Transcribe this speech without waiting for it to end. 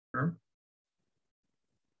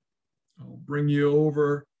bring you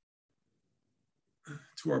over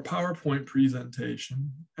to our PowerPoint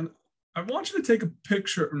presentation. And I want you to take a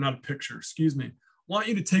picture, or not a picture, excuse me. I want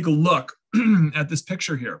you to take a look at this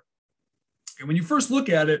picture here. And when you first look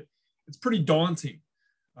at it, it's pretty daunting.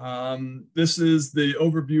 This is the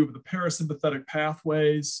overview of the parasympathetic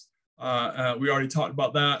pathways. We already talked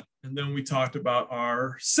about that. And then we talked about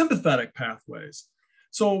our sympathetic pathways.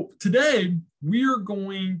 So today we are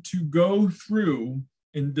going to go through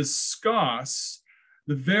and discuss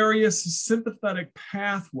the various sympathetic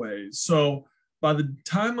pathways. So by the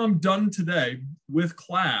time I'm done today with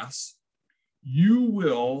class, you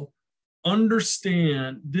will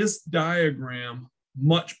understand this diagram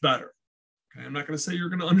much better. Okay, I'm not going to say you're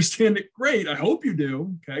going to understand it great. I hope you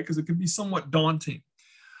do, okay, because it can be somewhat daunting.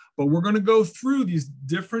 But we're going to go through these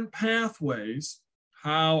different pathways,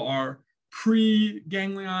 how our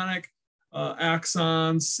pre-ganglionic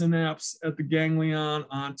axons synapse at the ganglion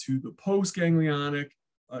onto the post-ganglionic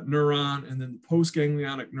neuron, and then the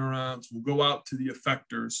post-ganglionic neurons will go out to the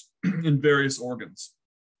effectors in various organs.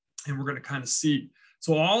 And we're going to kind of see.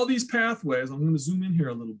 So all these pathways, I'm going to zoom in here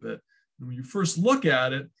a little bit. And when you first look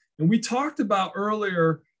at it, and we talked about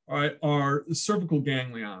earlier, all right, are the cervical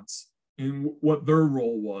ganglions and what their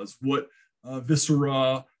role was, what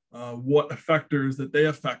viscera, what effectors that they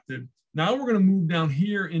affected. Now we're going to move down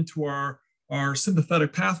here into our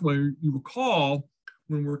sympathetic pathway. You recall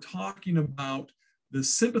when we're talking about the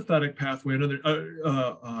sympathetic pathway, another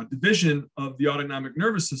division of the autonomic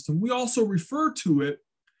nervous system, we also refer to it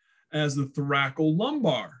as the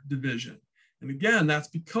thoracolumbar division. And again, that's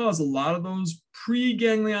because a lot of those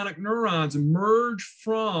preganglionic neurons emerge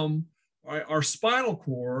from our spinal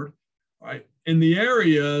cord, right, in the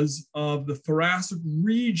areas of the thoracic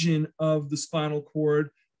region of the spinal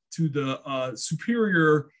cord to the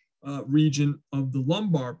superior region of the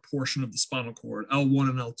lumbar portion of the spinal cord, L1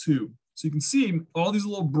 and L2. So you can see all these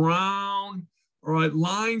little brown, all right,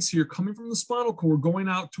 lines here coming from the spinal cord going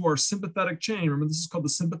out to our sympathetic chain. Remember, this is called the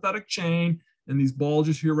sympathetic chain, and these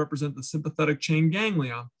bulges here represent the sympathetic chain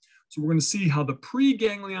ganglia. So we're going to see how the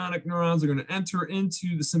preganglionic neurons are going to enter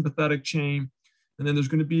into the sympathetic chain. And then there's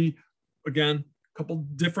going to be, again, a couple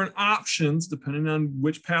different options, depending on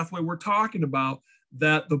which pathway we're talking about,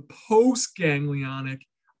 that the post-ganglionic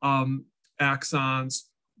axons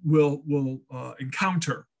will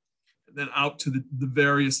encounter, and then out to the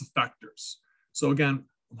various effectors. So again,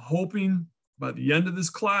 I'm hoping by the end of this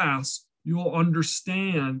class, you will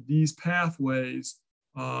understand these pathways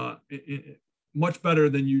much better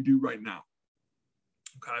than you do right now.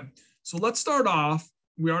 Okay, so let's start off.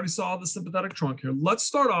 We already saw the sympathetic trunk here. Let's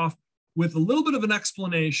start off with a little bit of an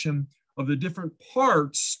explanation of the different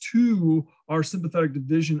parts to our sympathetic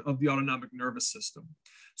division of the autonomic nervous system.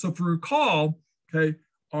 So if you recall, okay,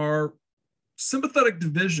 our sympathetic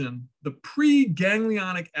division, the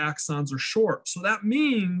preganglionic axons are short. So that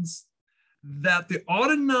means that the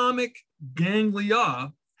autonomic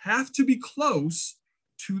ganglia have to be close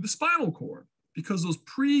to the spinal cord, because those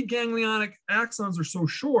preganglionic axons are so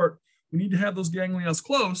short. We need to have those ganglia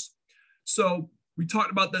close. So we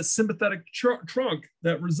talked about that sympathetic trunk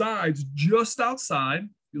that resides just outside.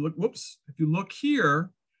 You look, whoops, if you look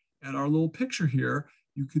here at our little picture here,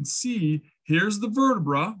 you can see here's the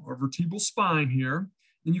vertebra or vertebral spine here.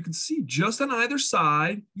 And you can see just on either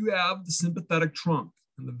side, you have the sympathetic trunk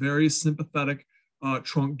and the various sympathetic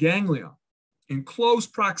trunk ganglia in close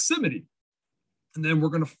proximity. And then we're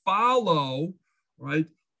going to follow, right,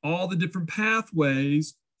 all the different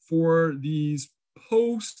pathways for these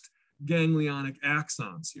post-ganglionic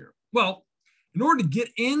axons here. Well, in order to get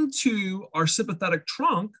into our sympathetic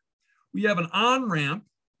trunk, we have an on-ramp,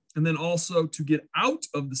 and then also to get out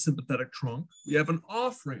of the sympathetic trunk, we have an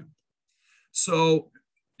off-ramp. So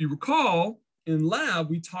you recall in lab,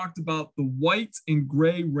 we talked about the white and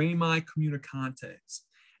gray rami communicantes.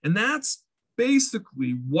 And that's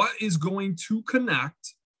basically what is going to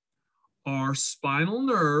connect our spinal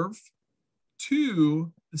nerve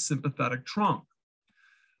to the sympathetic trunk.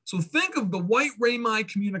 So think of the white rami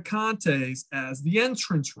communicantes as the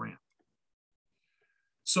entrance ramp.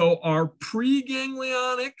 So our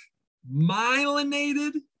preganglionic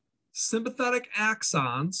myelinated sympathetic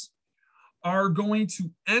axons are going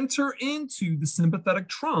to enter into the sympathetic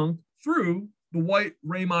trunk through the white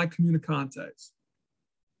rami communicantes.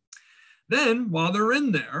 Then while they're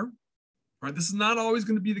in there, right, this is not always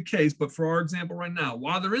going to be the case, but for our example right now,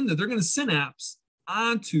 while they're in there, they're going to synapse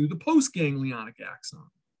onto the postganglionic axon.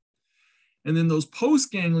 And then those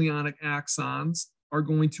postganglionic axons are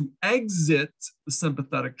going to exit the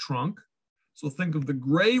sympathetic trunk. So think of the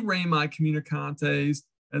gray rami communicantes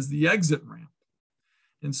as the exit ramp.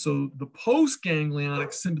 And so the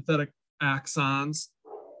postganglionic sympathetic axons,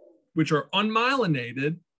 which are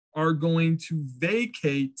unmyelinated, are going to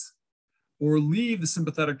vacate or leave the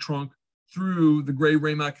sympathetic trunk through the gray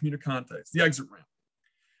Raynaud communicantes, the exit ramp.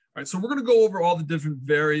 All right, so we're going to go over all the different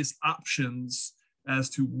various options as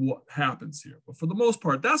to what happens here. But for the most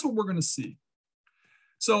part, that's what we're going to see.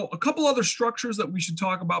 So a couple other structures that we should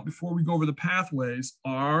talk about before we go over the pathways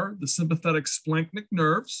are the sympathetic splanchnic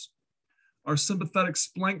nerves. Our sympathetic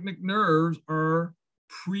splanchnic nerves are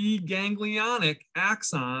preganglionic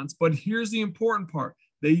axons, but here's the important part.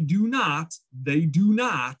 They do not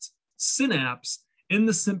synapse in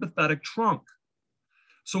the sympathetic trunk.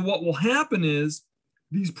 So what will happen is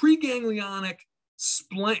these preganglionic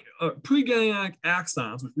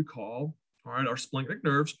axons, which we call, all right, our splanchnic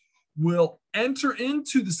nerves, will enter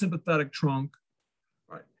into the sympathetic trunk,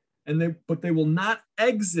 right? But they will not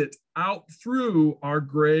exit out through our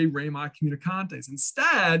gray Raynaud communicantes.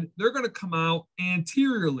 Instead, they're going to come out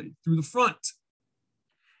anteriorly through the front.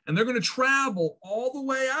 And they're going to travel all the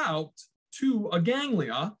way out to a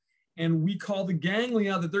ganglia. And we call the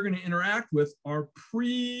ganglia that they're going to interact with our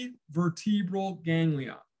prevertebral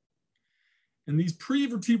ganglia. And these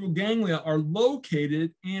prevertebral ganglia are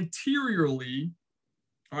located anteriorly,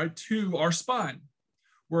 all right, to our spine.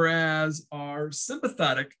 Whereas our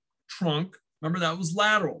sympathetic trunk, remember that was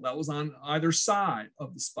lateral, that was on either side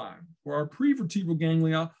of the spine, where our prevertebral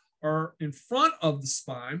ganglia are in front of the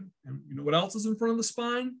spine. And you know what else is in front of the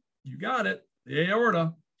spine? You got it, the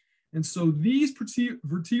aorta. And so these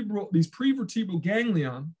prevertebral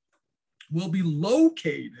ganglia will be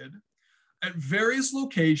located at various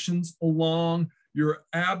locations along your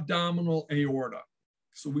abdominal aorta.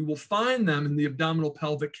 So we will find them in the abdominal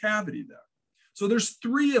pelvic cavity there. So there's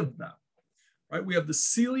three of them, right? We have the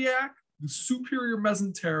celiac, the superior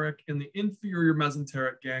mesenteric, and the inferior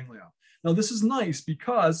mesenteric ganglia. Now this is nice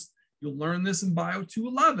because you'll learn this in Bio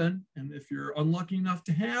 211, and if you're unlucky enough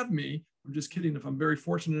to have me, I'm just kidding, if I'm very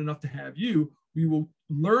fortunate enough to have you, we will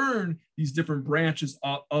learn these different branches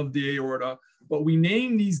of the aorta, but we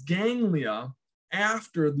name these ganglia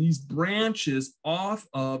after these branches off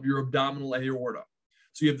of your abdominal aorta.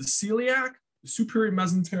 So you have the celiac, the superior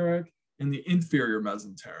mesenteric, and the inferior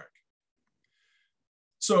mesenteric.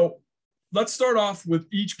 So let's start off with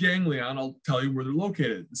each ganglia, and I'll tell you where they're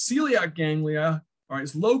located. The celiac ganglia, all right,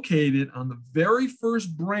 is located on the very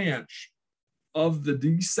first branch of the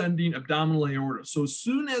descending abdominal aorta. So as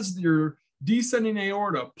soon as your descending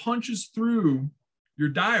aorta punches through your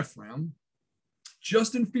diaphragm,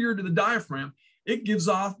 just inferior to the diaphragm, it gives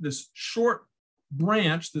off this short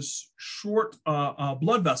branch, this short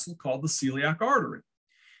blood vessel called the celiac artery.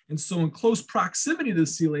 And so in close proximity to the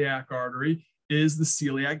celiac artery is the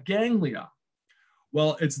celiac ganglia.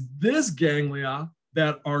 Well, it's this ganglia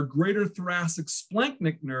that our greater thoracic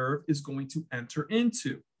splanchnic nerve is going to enter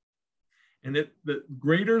into. And the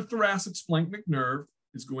greater thoracic splanchnic nerve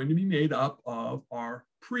is going to be made up of our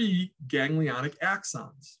preganglionic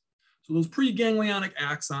axons. So those preganglionic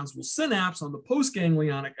axons will synapse on the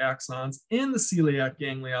postganglionic axons in the celiac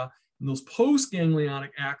ganglia, and those postganglionic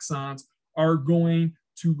axons are going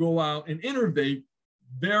to go out and innervate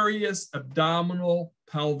various abdominal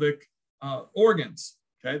pelvic organs.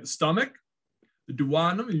 Okay, the stomach, the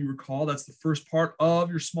duodenum, you recall that's the first part of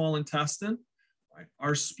your small intestine, right?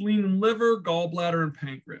 Our spleen and liver, gallbladder, and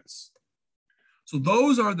pancreas. So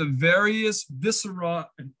those are the various viscera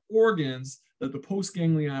and organs that the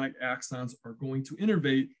postganglionic axons are going to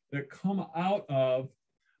innervate that come out of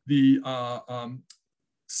the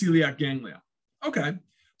celiac ganglia. Okay,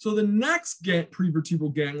 so the next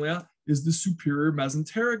prevertebral ganglia is the superior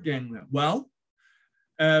mesenteric ganglia. Well,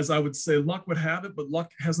 as I would say, luck would have it, but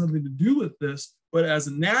luck has nothing to do with this, but as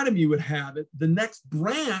anatomy would have it, the next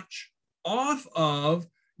branch off of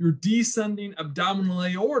your descending abdominal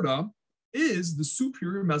aorta is the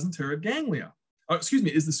superior mesenteric ganglia.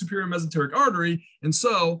 Is the superior mesenteric artery. And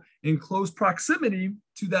so in close proximity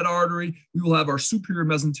to that artery, we will have our superior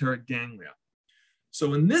mesenteric ganglia.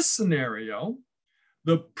 So in this scenario,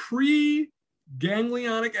 the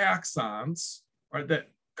preganglionic axons, right, that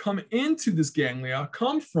come into this ganglia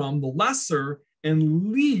come from the lesser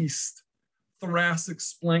and least thoracic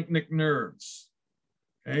splanchnic nerves.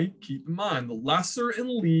 Okay, keep in mind the lesser and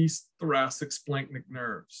least thoracic splanchnic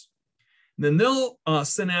nerves. And then they'll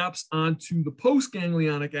synapse onto the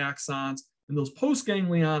postganglionic axons, and those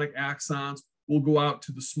postganglionic axons will go out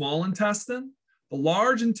to the small intestine, the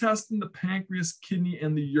large intestine, the pancreas, kidney,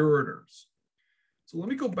 and the ureters. So let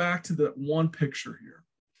me go back to the one picture here.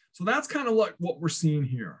 So that's kind of like what we're seeing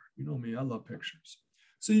here. You know me, I love pictures.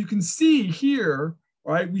 So you can see here,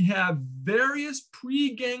 right, we have various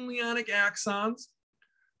preganglionic axons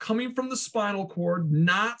coming from the spinal cord,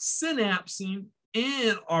 not synapsing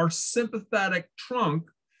in our sympathetic trunk,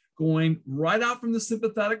 going right out from the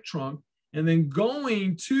sympathetic trunk, and then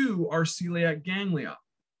going to our celiac ganglia.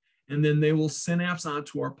 And then they will synapse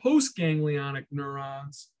onto our postganglionic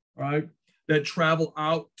neurons, right, that travel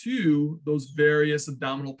out to those various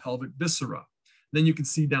abdominal pelvic viscera. Then you can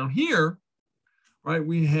see down here, right,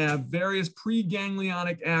 we have various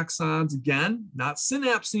preganglionic axons, again, not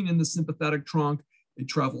synapsing in the sympathetic trunk. They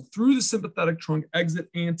travel through the sympathetic trunk, exit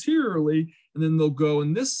anteriorly, and then they'll go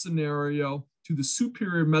in this scenario to the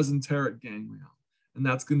superior mesenteric ganglia. And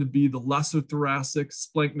that's going to be the lesser thoracic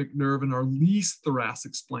splanchnic nerve and our least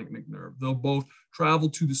thoracic splanchnic nerve. They'll both travel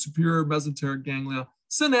to the superior mesenteric ganglia,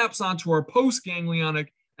 synapse onto our postganglionic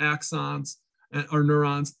axons or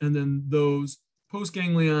neurons, and then those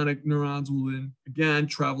postganglionic neurons will then again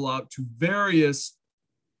travel out to various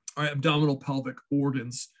abdominal pelvic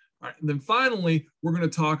organs. All right, and then finally, we're going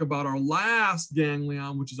to talk about our last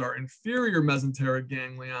ganglion, which is our inferior mesenteric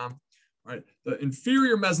ganglion. Right, the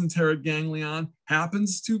inferior mesenteric ganglion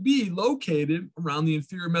happens to be located around the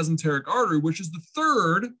inferior mesenteric artery, which is the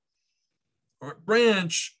third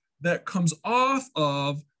branch that comes off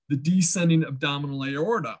of the descending abdominal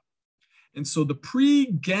aorta. And so the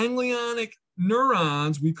preganglionic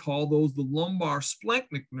neurons, we call those the lumbar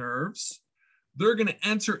splanchnic nerves. They're going to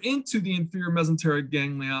enter into the inferior mesenteric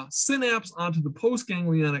ganglia, synapse onto the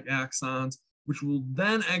postganglionic axons, which will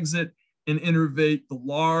then exit and innervate the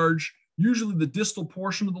large, usually the distal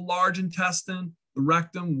portion of the large intestine, the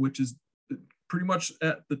rectum, which is pretty much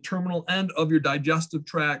at the terminal end of your digestive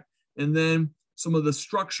tract, and then some of the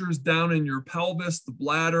structures down in your pelvis, the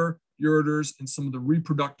bladder, ureters, and some of the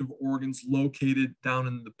reproductive organs located down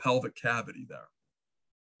in the pelvic cavity there.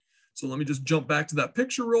 So let me just jump back to that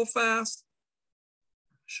picture real fast,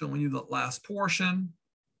 showing you the last portion.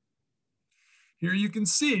 Here you can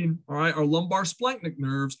see, all right, our lumbar splanchnic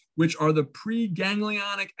nerves, which are the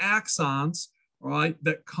preganglionic axons, all right,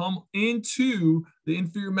 that come into the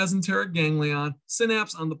inferior mesenteric ganglion,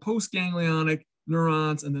 synapse on the postganglionic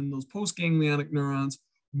neurons, and then those postganglionic neurons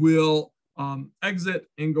will exit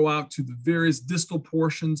and go out to the various distal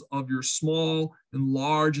portions of your small and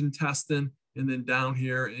large intestine, and then down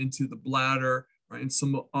here into the bladder, right, and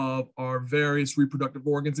some of our various reproductive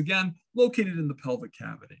organs, again, located in the pelvic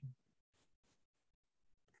cavity.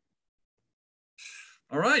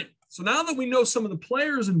 All right, so now that we know some of the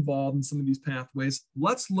players involved in some of these pathways,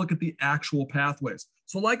 let's look at the actual pathways.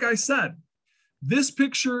 So like I said, this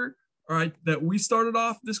picture, all right, that we started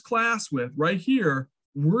off this class with right here,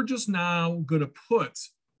 we're just now going to put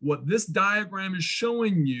what this diagram is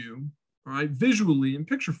showing you, all right, visually in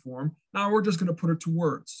picture form. Now we're just going to put it to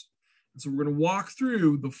words. And so we're going to walk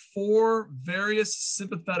through the 4 various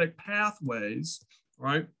sympathetic pathways, all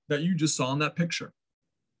right, that you just saw in that picture.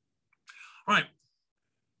 All right.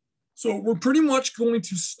 So we're pretty much going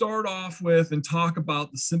to start off with and talk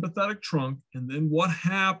about the sympathetic trunk and then what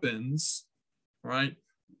happens, right,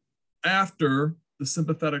 after the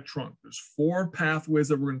sympathetic trunk. There's 4 pathways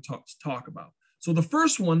that we're going to talk about. So the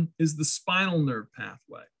first one is the spinal nerve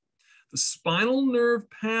pathway. The spinal nerve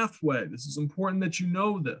pathway, this is important that you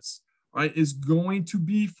know this, right, is going to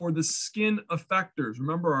be for the skin effectors.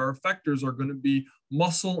 Remember, our effectors are going to be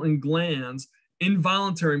muscle and glands.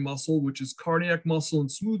 Involuntary muscle, which is cardiac muscle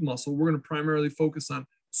and smooth muscle. We're going to primarily focus on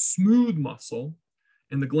smooth muscle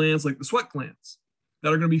and the glands like the sweat glands that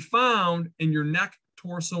are going to be found in your neck,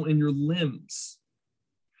 torso, and your limbs.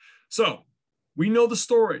 So we know the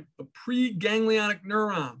story. The preganglionic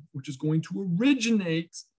neuron, which is going to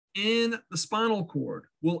originate in the spinal cord,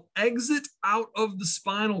 will exit out of the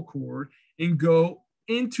spinal cord and go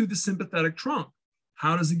into the sympathetic trunk.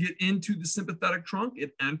 How does it get into the sympathetic trunk?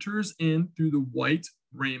 It enters in through the white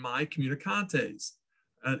rami communicantes.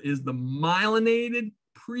 That is the myelinated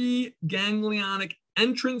preganglionic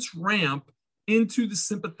entrance ramp into the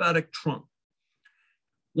sympathetic trunk.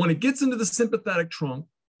 When it gets into the sympathetic trunk,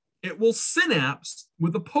 it will synapse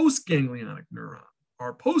with a postganglionic neuron.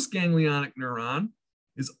 Our postganglionic neuron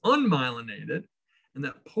is unmyelinated, and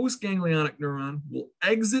that postganglionic neuron will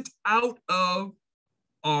exit out of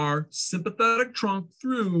our sympathetic trunk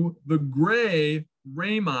through the gray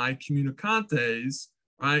rami communicantes,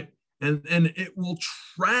 right? And it will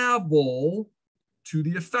travel to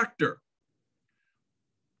the effector.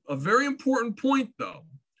 A very important point though,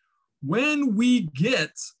 when we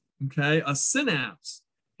get, okay, a synapse,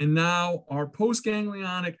 and now our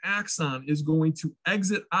postganglionic axon is going to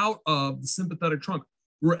exit out of the sympathetic trunk,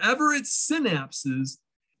 wherever it synapses,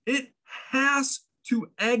 it has to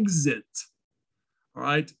exit, all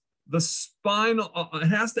right, the spinal, it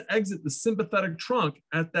has to exit the sympathetic trunk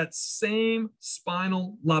at that same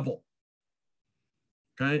spinal level.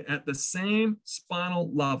 Okay, at the same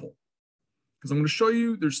spinal level. Because I'm going to show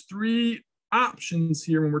you there's three options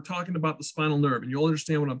here when we're talking about the spinal nerve, and you'll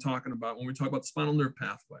understand what I'm talking about when we talk about the spinal nerve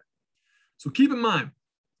pathway. So keep in mind,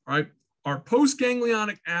 all right, our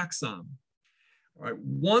postganglionic axon, all right,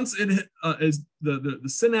 once it is the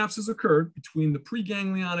synapse has occurred between the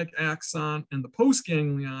preganglionic axon and the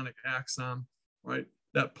postganglionic axon, right,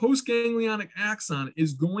 that postganglionic axon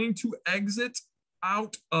is going to exit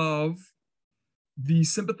out of the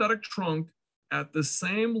sympathetic trunk at the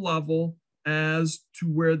same level as to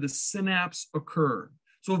where the synapse occurred.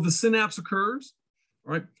 So if the synapse occurs,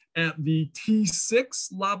 right, at the T6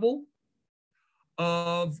 level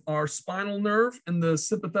of our spinal nerve and the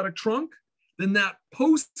sympathetic trunk, then that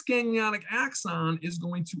postganglionic axon is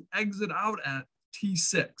going to exit out at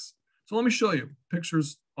T6. So let me show you.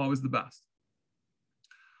 Picture's always the best.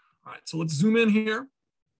 All right, so let's zoom in here.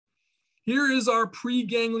 Here is our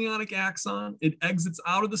preganglionic axon. It exits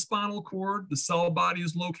out of the spinal cord. The cell body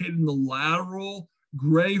is located in the lateral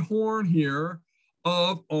gray horn here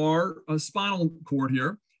of our spinal cord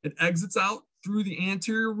here. It exits out through the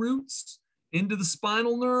anterior roots into the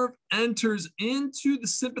spinal nerve, enters into the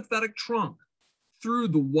sympathetic trunk through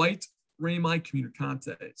the white rami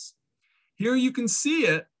communicantes. Here you can see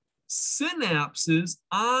it synapses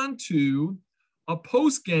onto a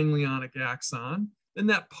postganglionic axon. Then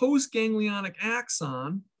that postganglionic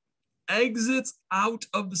axon exits out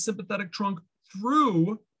of the sympathetic trunk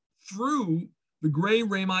through the gray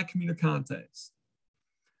rami communicantes.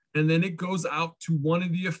 And then it goes out to one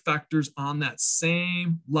of the effectors on that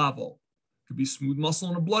same level. Could be smooth muscle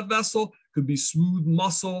in a blood vessel, could be smooth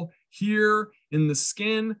muscle here in the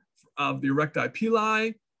skin of the erecti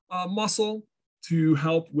pili muscle to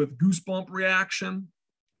help with goosebump reaction,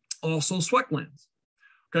 also sweat glands.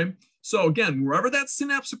 Okay, so again, wherever that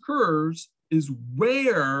synapse occurs is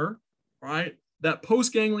where, right, that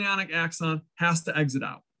postganglionic axon has to exit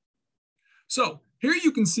out. So here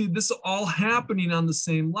you can see this all happening on the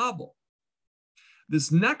same level.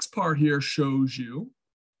 This next part here shows you,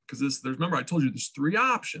 because remember I told you there's three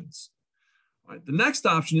options. All right, the next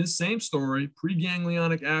option is same story,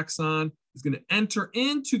 preganglionic axon is going to enter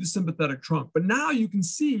into the sympathetic trunk, but now you can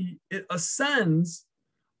see it ascends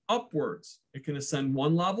upwards. It can ascend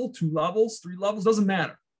one level, two levels, three levels, doesn't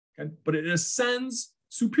matter. Okay? But it ascends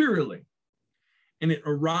superiorly. And it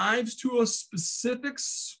arrives to a specific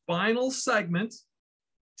spinal segment,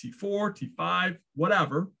 T4, T5,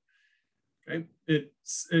 whatever. Okay? It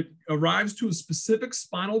arrives to a specific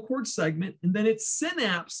spinal cord segment, and then it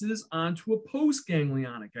synapses onto a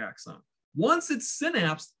postganglionic axon. Once it's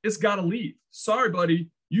synapsed, it's got to leave. Sorry, buddy,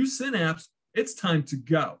 you synapsed, it's time to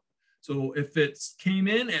go. So if it came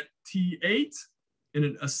in at T8 and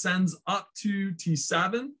it ascends up to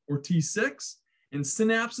T7 or T6 and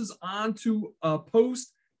synapses onto a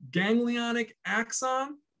postganglionic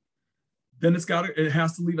axon, then it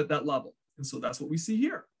has to leave at that level. And so that's what we see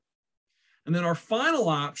here. And then our final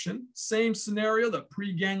option, same scenario, the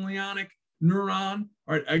preganglionic neuron,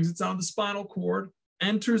 all right, exits out of the spinal cord,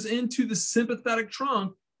 enters into the sympathetic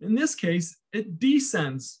trunk. In this case, it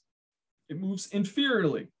descends. It moves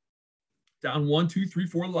inferiorly. Down 1, 2, 3,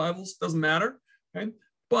 4 levels, doesn't matter, okay?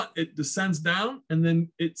 But it descends down and then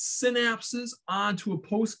it synapses onto a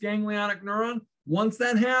postganglionic neuron. Once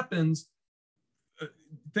that happens,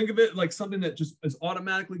 think of it like something that just is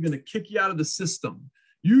automatically going to kick you out of the system.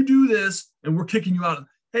 You do this and we're kicking you out.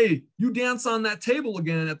 Hey, you dance on that table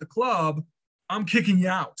again at the club, I'm kicking you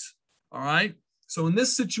out, all right? So in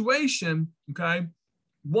this situation, okay,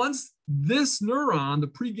 once this neuron, the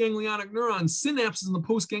preganglionic neuron, synapses in the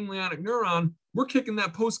postganglionic neuron, we're kicking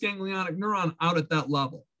that postganglionic neuron out at that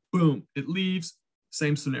level. Boom, it leaves,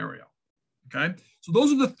 same scenario, okay? So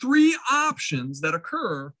those are the three options that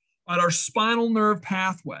occur at our spinal nerve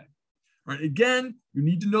pathway. All right, again, you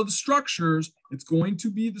need to know the structures. It's going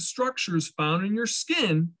to be the structures found in your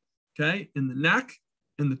skin, okay, in the neck,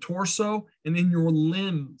 in the torso, and in your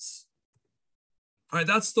limbs. All right,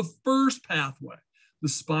 that's the first pathway, the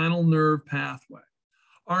spinal nerve pathway.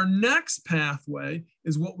 Our next pathway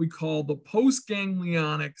is what we call the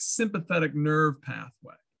postganglionic sympathetic nerve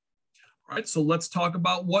pathway. All right, so let's talk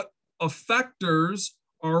about what effectors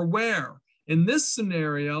are where. In this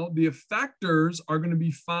scenario, the effectors are going to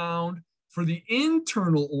be found for the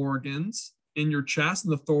internal organs in your chest,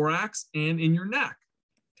 in the thorax, and in your neck,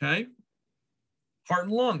 okay? Heart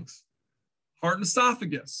and lungs, heart and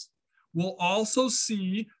esophagus. We'll also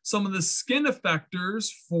see some of the skin effectors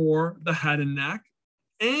for the head and neck.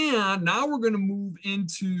 And now we're going to move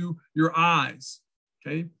into your eyes,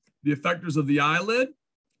 okay? the effectors of the eyelid,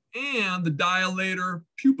 and the dilator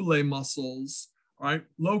pupillae muscles, all right,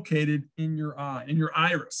 located in your eye, in your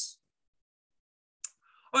iris.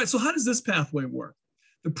 All right, so how does this pathway work?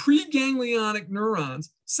 The preganglionic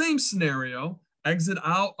neurons, same scenario, exit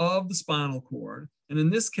out of the spinal cord. And in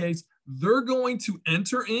this case, they're going to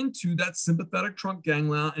enter into that sympathetic trunk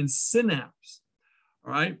ganglion and synapse.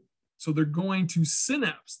 All right, so they're going to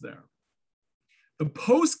synapse there. The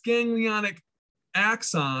postganglionic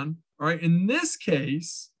axon, all right, in this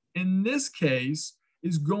case,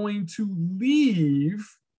 is going to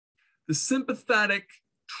leave the sympathetic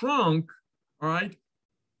trunk, all right,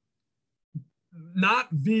 not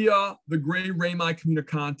via the gray rami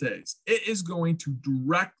communicantes. It is going to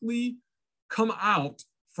directly come out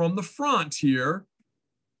from the front here,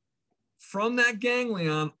 from that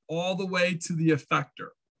ganglion all the way to the effector.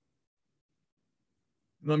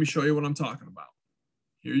 Let me show you what I'm talking about.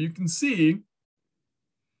 Here you can see,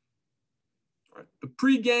 right, the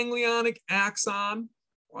preganglionic axon,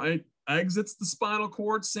 right, exits the spinal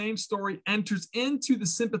cord, same story, enters into the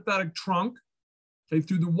sympathetic trunk, okay,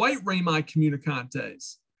 through the white rami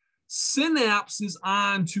communicantes. Synapses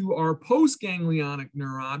onto our postganglionic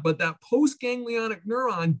neuron, but that postganglionic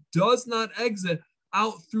neuron does not exit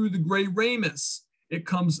out through the gray ramus. It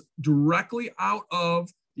comes directly out of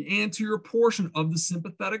the anterior portion of the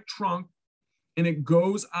sympathetic trunk, and it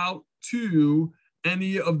goes out to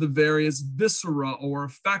any of the various viscera or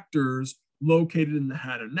effectors located in the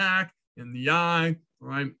head and neck, in the eye,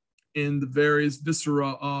 right, in the various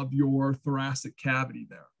viscera of your thoracic cavity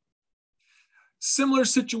there. Similar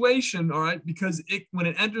situation, all right, because when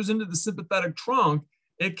it enters into the sympathetic trunk,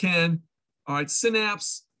 it can, all right,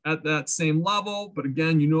 synapse at that same level. But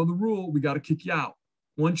again, you know the rule, we got to kick you out.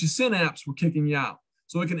 Once you synapse, we're kicking you out.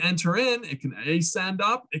 So it can enter in, it can ascend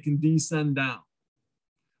up, it can descend down.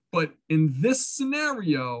 But in this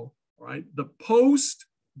scenario, right, the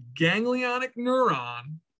postganglionic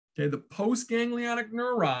neuron, okay, the postganglionic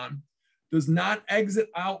neuron does not exit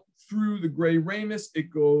out through the gray ramus. It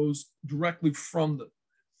goes directly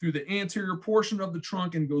through the anterior portion of the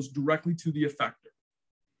trunk and goes directly to the effector.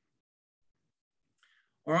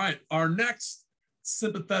 All right, our next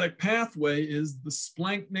sympathetic pathway is the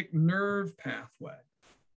splanchnic nerve pathway.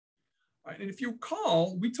 All right, and if you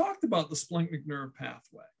recall, we talked about the splanchnic nerve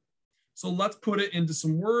pathway. So let's put it into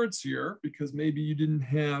some words here, because maybe you didn't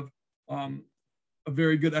have a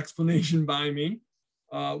very good explanation by me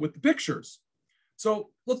with the pictures.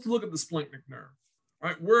 So let's look at the splanchnic nerve. All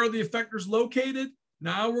right, where are the effectors located?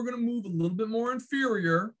 Now we're going to move a little bit more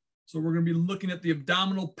inferior. So we're going to be looking at the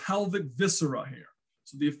abdominal pelvic viscera here.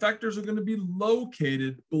 So the effectors are going to be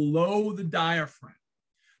located below the diaphragm.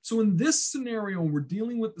 So in this scenario, we're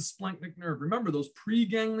dealing with the splanchnic nerve. Remember those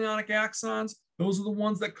preganglionic axons? Those are the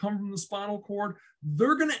ones that come from the spinal cord.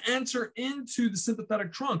 They're going to enter into the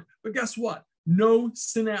sympathetic trunk. But guess what? No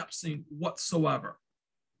synapsing whatsoever.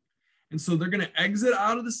 And so they're going to exit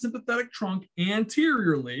out of the sympathetic trunk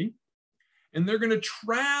anteriorly, and they're going to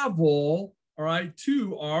travel, all right,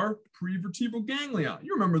 to our prevertebral ganglia.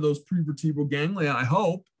 You remember those prevertebral ganglia, I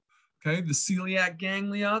hope. Okay, the celiac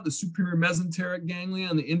ganglia, the superior mesenteric ganglia,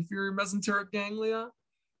 and the inferior mesenteric ganglia.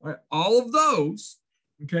 All right, all of those,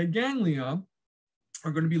 okay, ganglia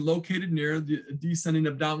are going to be located near the descending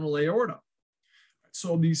abdominal aorta.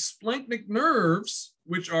 So these splanchnic nerves,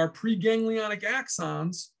 which are preganglionic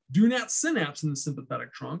axons, do not synapse in the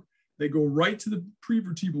sympathetic trunk. They go right to the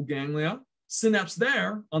prevertebral ganglia, synapse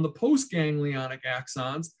there on the postganglionic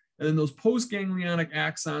axons, and then those postganglionic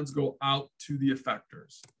axons go out to the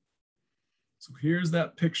effectors. So here's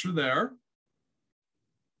that picture there.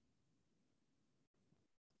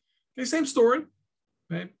 Okay, same story.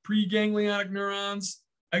 Okay, preganglionic neurons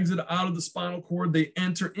exit out of the spinal cord. They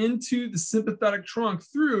enter into the sympathetic trunk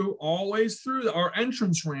always through our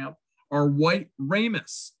entrance ramp, our white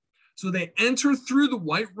ramus. So they enter through the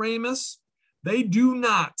white ramus. They do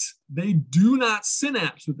not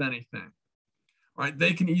synapse with anything. All right,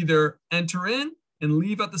 they can either enter in and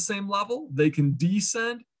leave at the same level. They can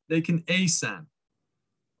descend. They can ascend.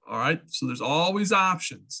 All right, so there's always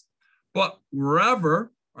options. But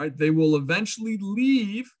wherever, right, they will eventually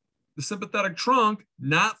leave the sympathetic trunk,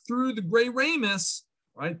 not through the gray ramus,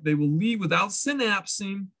 right? They will leave without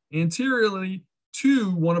synapsing anteriorly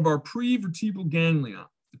to one of our prevertebral ganglia,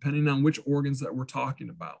 depending on which organs that we're talking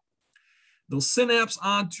about. They'll synapse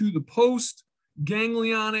onto the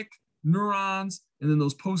postganglionic neurons, and then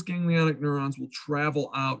those postganglionic neurons will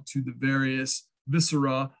travel out to the various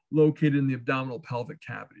viscera located in the abdominal pelvic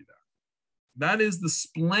cavity there. That is the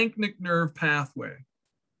splanchnic nerve pathway.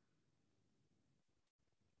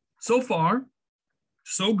 So far,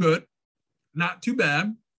 so good, not too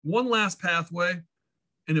bad. one last pathway.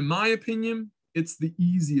 And in my opinion, it's the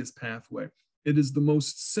easiest pathway. It is the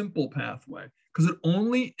most simple pathway because it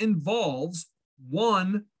only involves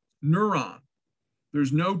one neuron.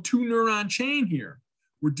 There's no two neuron chain here.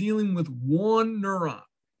 We're dealing with one neuron.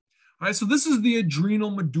 All right, so this is the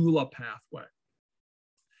adrenal medulla pathway.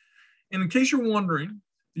 And in case you're wondering,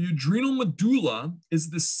 the adrenal medulla is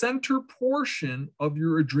the center portion of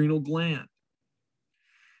your adrenal gland.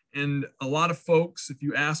 And a lot of folks, if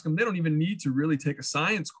you ask them, they don't even need to really take a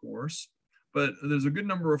science course, but there's a good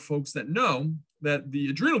number of folks that know that the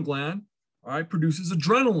adrenal gland, all right, produces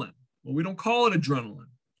adrenaline. Well, we don't call it adrenaline,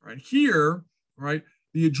 right? Here, right,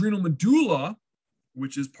 the adrenal medulla,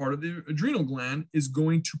 which is part of the adrenal gland, is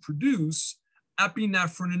going to produce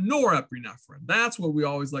epinephrine and norepinephrine. That's what we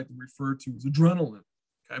always like to refer to as adrenaline,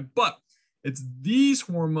 okay? But it's these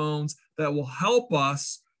hormones that will help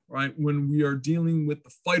us, right, when we are dealing with the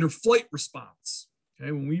fight or flight response,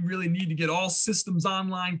 okay? When we really need to get all systems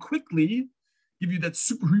online quickly, give you that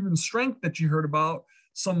superhuman strength that you heard about,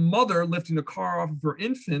 some mother lifting a car off of her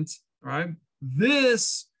infant, right?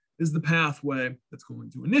 This is the pathway that's going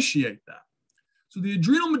to initiate that. So the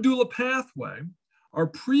adrenal medulla pathway, our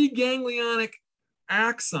preganglionic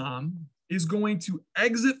axon is going to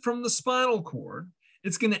exit from the spinal cord.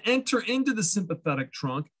 It's going to enter into the sympathetic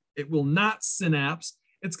trunk. It will not synapse.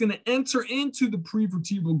 It's going to enter into the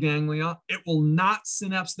prevertebral ganglia. It will not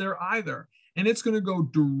synapse there either. And it's going to go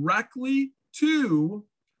directly to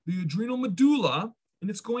the adrenal medulla, and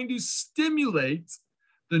it's going to stimulate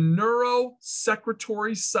the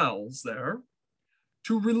neurosecretory cells there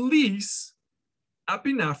to release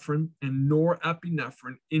epinephrine and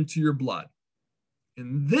norepinephrine into your blood.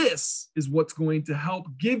 And this is what's going to help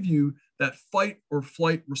give you that fight or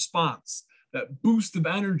flight response, that boost of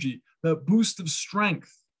energy, that boost of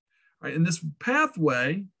strength, right? And this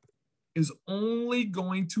pathway is only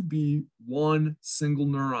going to be one single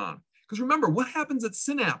neuron. Because remember, what happens at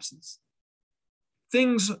synapses?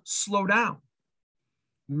 Things slow down.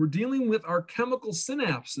 When we're dealing with our chemical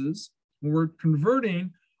synapses, when we're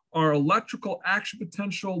converting our electrical action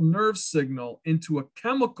potential nerve signal into a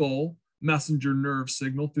chemical messenger nerve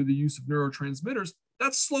signal through the use of neurotransmitters,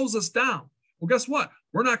 that slows us down. Well, guess what?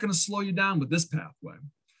 We're not going to slow you down with this pathway.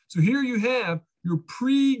 So here you have your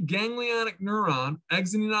preganglionic neuron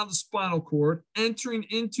exiting out of the spinal cord, entering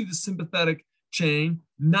into the sympathetic chain,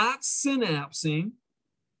 not synapsing,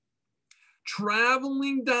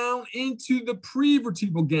 traveling down into the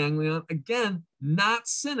prevertebral ganglion, again, not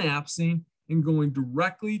synapsing, and going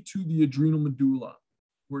directly to the adrenal medulla,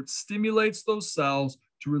 where it stimulates those cells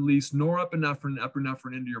to release norepinephrine and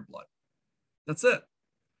epinephrine into your blood. That's it.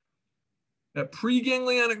 That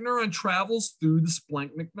preganglionic neuron travels through the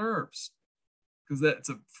splanchnic nerves because that's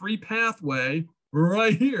a free pathway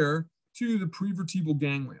right here to the prevertebral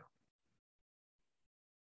ganglia.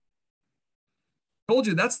 Told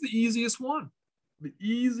you that's the easiest one, the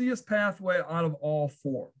easiest pathway out of all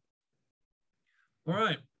four. All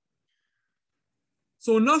right.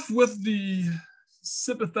 So enough with the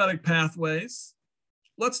sympathetic pathways.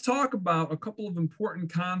 Let's talk about a couple of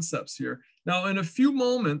important concepts here. Now, in a few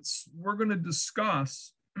moments, we're going to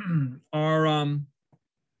discuss our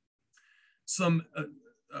some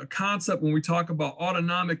concept when we talk about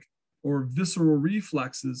autonomic or visceral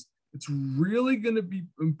reflexes. It's really going to be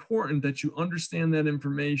important that you understand that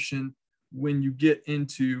information when you get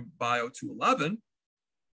into Bio 211.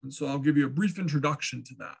 And so I'll give you a brief introduction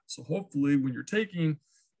to that. So hopefully when you're taking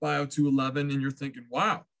Bio 211 and you're thinking,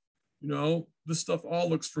 wow, you know, this stuff all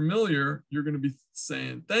looks familiar, you're going to be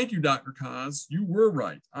saying, thank you, Dr. Kaz. You were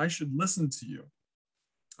right. I should listen to you.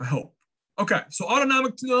 I hope. Okay, so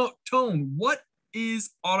autonomic tone. What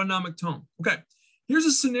is autonomic tone? Okay, here's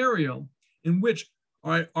a scenario in which,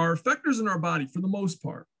 all right, our effectors in our body, for the most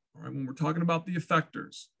part, all right, when we're talking about the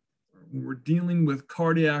effectors, when we're dealing with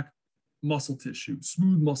cardiac muscle tissue,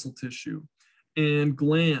 smooth muscle tissue, and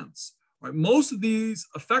glands, right, most of these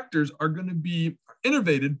effectors are going to be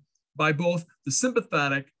innervated by both the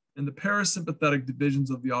sympathetic and the parasympathetic divisions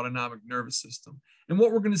of the autonomic nervous system. And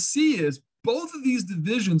what we're going to see is both of these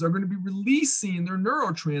divisions are going to be releasing their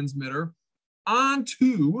neurotransmitter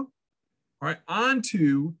onto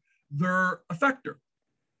their effector.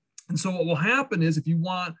 And so what will happen is if you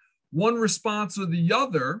want one response or the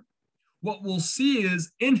other, what we'll see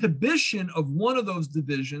is inhibition of one of those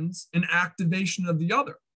divisions and activation of the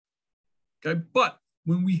other. Okay, but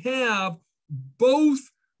when we have both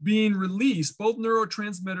being released, both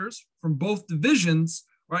neurotransmitters from both divisions,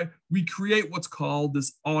 right, we create what's called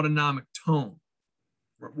this autonomic tone.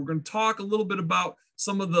 We're going to talk a little bit about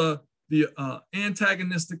some of the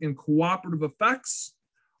antagonistic and cooperative effects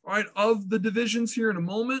all right, of the divisions here in a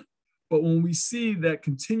moment. But when we see that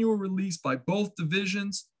continual release by both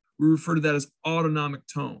divisions, we refer to that as autonomic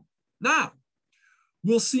tone. Now,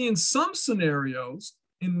 we'll see in some scenarios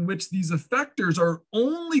in which these effectors are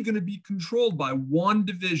only going to be controlled by one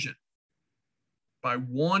division.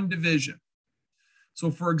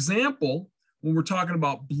 So for example, when we're talking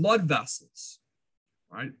about blood vessels,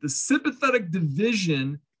 right, the sympathetic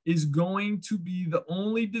division is going to be the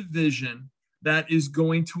only division that is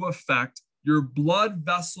going to affect your blood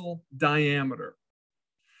vessel diameter.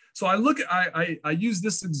 So I use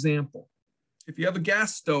this example. If you have a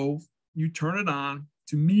gas stove, you turn it on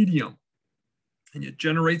to medium and it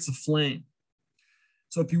generates a flame.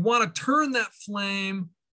 So if you want to turn that flame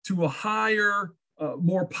to a higher,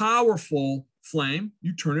 more powerful flame,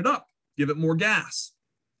 you turn it up, give it more gas.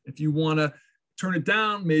 If you want to turn it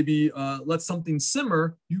down, maybe let something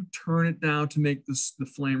simmer, you turn it down to make the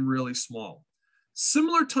flame really small.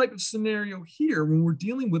 Similar type of scenario here when we're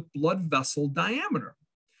dealing with blood vessel diameter.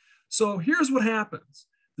 So here's what happens.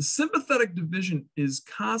 The sympathetic division is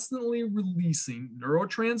constantly releasing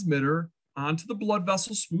neurotransmitter onto the blood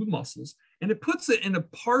vessel smooth muscles, and it puts it in a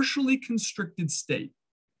partially constricted state.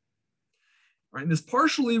 Right? In this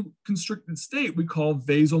partially constricted state, we call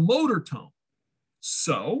vasomotor tone.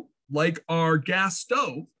 So, like our gas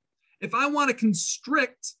stove, if I want to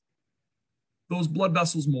constrict those blood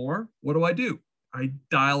vessels more, what do? I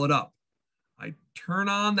dial it up. I turn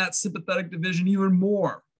on that sympathetic division even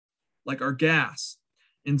more, like our gas.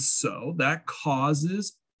 And so that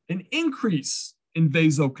causes an increase in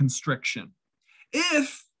vasoconstriction.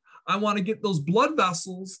 If I want to get those blood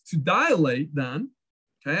vessels to dilate, then,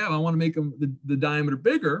 okay, I want to make them the diameter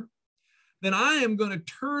bigger, then I am going to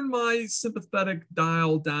turn my sympathetic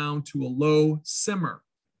dial down to a low simmer.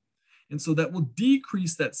 And so that will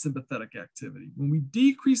decrease that sympathetic activity. When we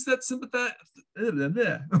decrease that sympathetic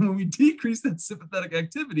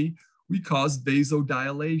activity, we cause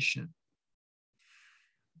vasodilation.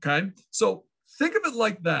 Okay, so think of it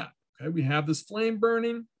like that. Okay, we have this flame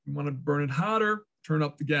burning. We want to burn it hotter, turn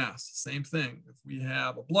up the gas. Same thing. If we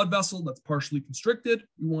have a blood vessel that's partially constricted,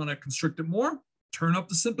 we want to constrict it more, turn up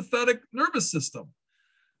the sympathetic nervous system.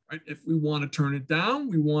 Right? If we want to turn it down,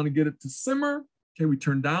 we want to get it to simmer. Okay, we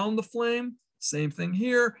turn down the flame. Same thing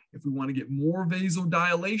here. If we want to get more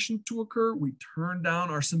vasodilation to occur, we turn down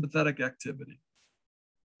our sympathetic activity.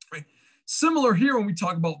 Right? Similar here when we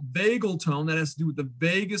talk about vagal tone, that has to do with the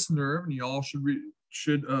vagus nerve, and you all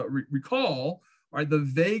should recall, right? The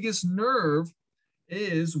vagus nerve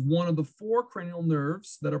is one of the four cranial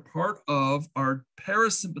nerves that are part of our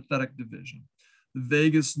parasympathetic division. The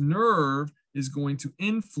vagus nerve is going to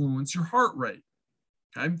influence your heart rate.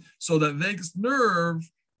 Okay, so that vagus nerve,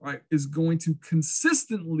 right, is going to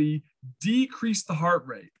consistently decrease the heart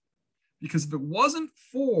rate, because if it wasn't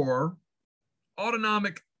for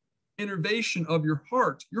autonomic innervation of your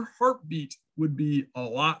heartbeat would be a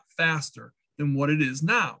lot faster than what it is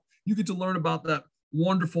now. You get to learn about that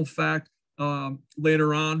wonderful fact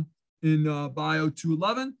later on in Bio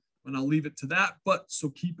 211, and I'll leave it to that. But so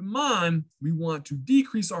keep in mind, we want to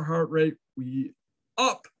decrease our heart rate. We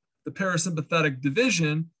up the parasympathetic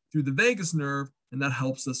division through the vagus nerve, and that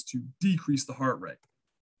helps us to decrease the heart rate.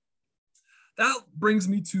 That brings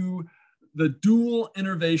me to the dual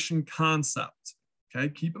innervation concept. Okay,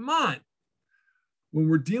 keep in mind, when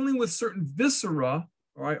we're dealing with certain viscera,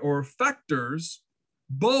 all right, or effectors,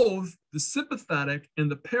 both the sympathetic and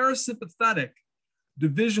the parasympathetic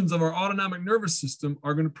divisions of our autonomic nervous system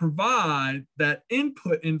are going to provide that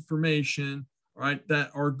input information, right, that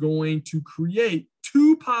are going to create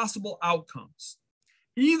two possible outcomes.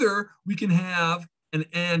 Either we can have an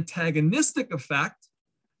antagonistic effect.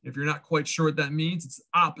 If you're not quite sure what that means, it's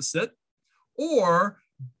opposite. Or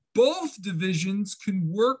both divisions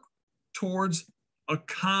can work towards a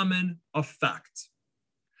common effect.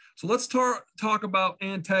 So let's talk about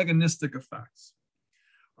antagonistic effects.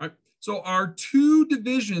 All right. So our two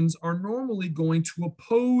divisions are normally going to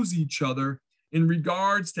oppose each other in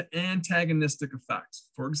regards to antagonistic effects.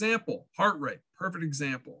 For example, heart rate, perfect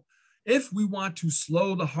example. If we want to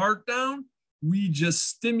slow the heart down, we just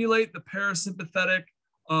stimulate the parasympathetic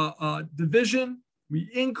division, we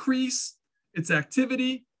increase its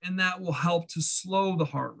activity, and that will help to slow the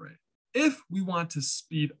heart rate. If we want to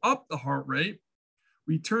speed up the heart rate,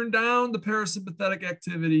 we turn down the parasympathetic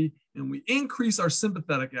activity and we increase our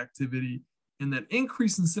sympathetic activity, and that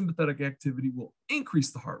increase in sympathetic activity will increase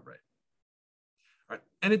the heart rate. All right.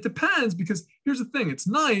 And it depends, because here's the thing, it's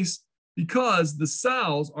nice because the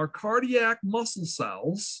cells, our cardiac muscle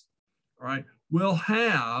cells, all right, will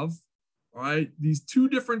have, all right, these two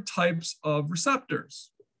different types of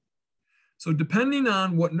receptors. So depending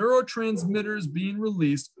on what neurotransmitter is being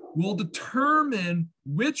released will determine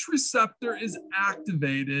which receptor is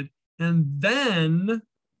activated and then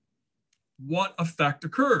what effect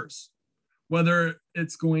occurs, whether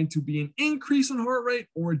it's going to be an increase in heart rate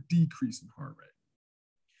or a decrease in heart rate.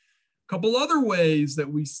 A couple other ways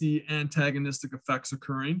that we see antagonistic effects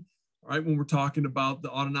occurring, right, when we're talking about the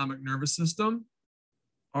autonomic nervous system,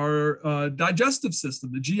 our digestive system,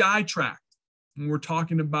 the GI tract. And we're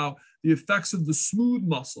talking about the effects of the smooth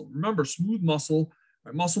muscle. Remember, smooth muscle,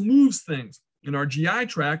 right, muscle moves things. In our GI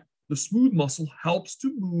tract, the smooth muscle helps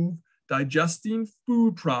to move digesting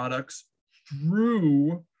food products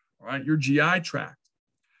through, right, your GI tract.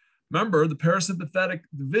 Remember, the parasympathetic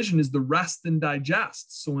division is the rest and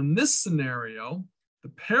digest. So in this scenario, the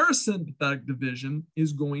parasympathetic division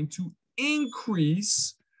is going to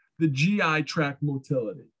increase the GI tract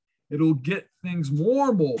motility. It'll get things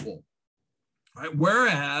more mobile, right?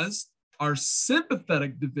 Whereas our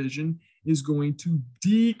sympathetic division is going to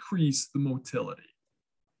decrease the motility.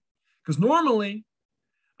 Because normally,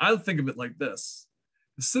 I think of it like this.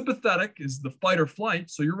 The sympathetic is the fight or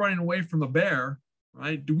flight. So you're running away from a bear,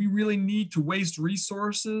 right? Do we really need to waste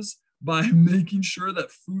resources by making sure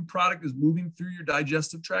that food product is moving through your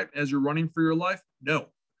digestive tract as you're running for your life? No.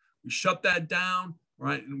 We shut that down,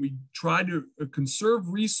 right? And we try to conserve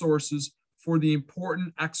resources for the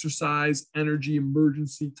important exercise, energy,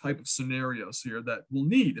 emergency type of scenarios here that we'll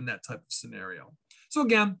need in that type of scenario. So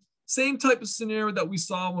again, same type of scenario that we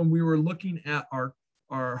saw when we were looking at our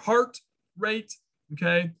heart rate,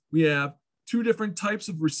 okay? We have two different types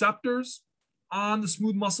of receptors on the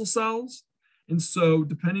smooth muscle cells. And so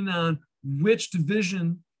depending on which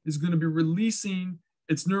division is going to be releasing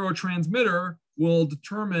its neurotransmitter will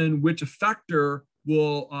determine which effector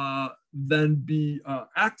will then be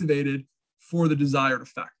activated for the desired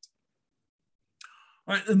effect.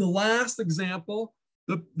 All right, and the last example,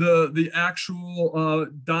 the actual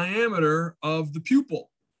diameter of the pupil,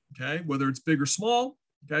 okay, whether it's big or small,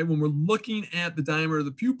 okay, when we're looking at the diameter of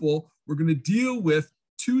the pupil, we're going to deal with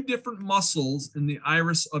two different muscles in the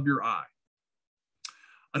iris of your eye.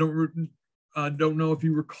 I don't know if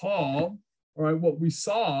you recall, all right, what we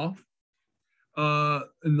saw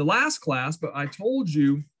in the last class, but I told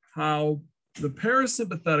you how the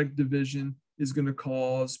parasympathetic division is going to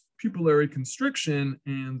cause pupillary constriction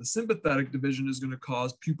and the sympathetic division is going to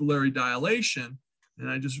cause pupillary dilation. And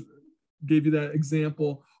I just gave you that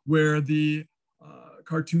example where the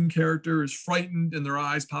cartoon character is frightened and their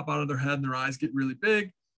eyes pop out of their head and their eyes get really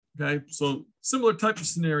big. Okay, so similar type of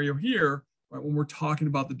scenario here, right, when we're talking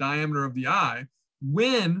about the diameter of the eye.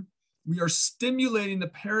 When we are stimulating the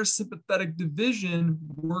parasympathetic division,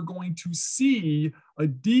 we're going to see a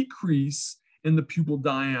decrease in the pupil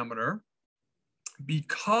diameter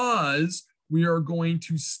because we are going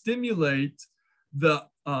to stimulate the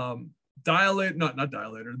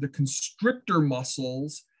the constrictor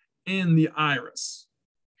muscles in the iris.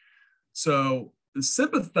 So the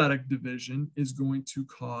sympathetic division is going to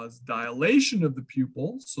cause dilation of the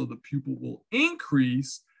pupil. So the pupil will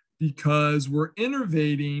increase because we're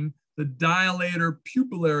innervating the dilator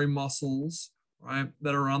pupillary muscles, right,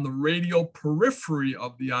 that are on the radial periphery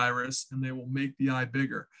of the iris, and they will make the eye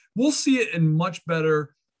bigger. We'll see it in much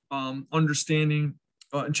better understanding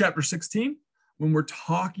in chapter 16 when we're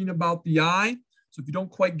talking about the eye. So if you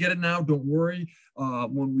don't quite get it now, don't worry.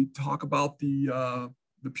 When we talk about the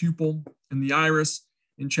pupil and the iris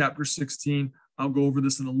in chapter 16, I'll go over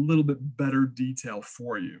this in a little bit better detail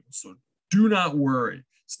for you. So do not worry.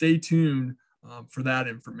 Stay tuned for that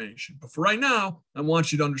information. But for right now, I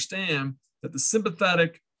want you to understand that the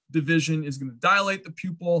sympathetic division is going to dilate the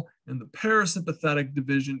pupil and the parasympathetic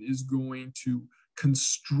division is going to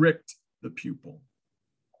constrict the pupil.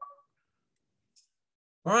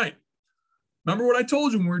 All right. Remember what I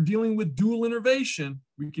told you, when we're dealing with dual innervation,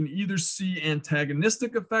 we can either see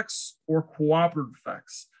antagonistic effects or cooperative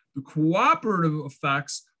effects. The cooperative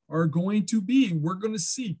effects are going to be, we're going to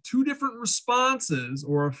see two different responses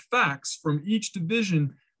or effects from each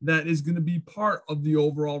division that is going to be part of the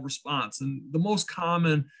overall response. And the most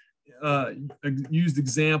common used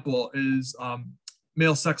example is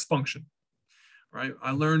male sex function, right?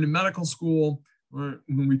 I learned in medical school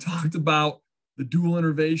when we talked about the dual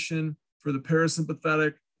innervation for the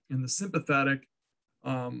parasympathetic and the sympathetic.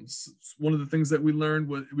 One of the things that we learned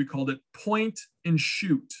was we called it point and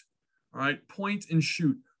shoot. All right, point and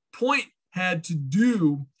shoot. Point had to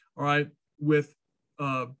do, all right, with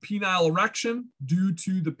penile erection due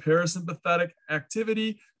to the parasympathetic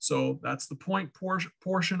activity. So that's the point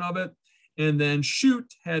portion of it. And then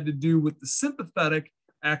shoot had to do with the sympathetic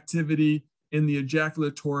activity in the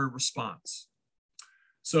ejaculatory response.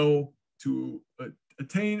 So to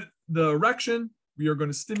attain the erection, we are going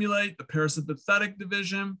to stimulate the parasympathetic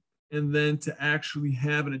division, and then to actually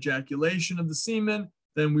have an ejaculation of the semen,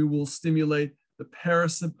 then we will stimulate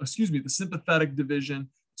the sympathetic division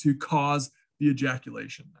to cause the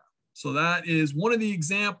ejaculation. So that is one of the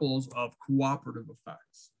examples of cooperative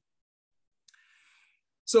effects.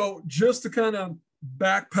 So just to kind of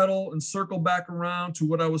backpedal and circle back around to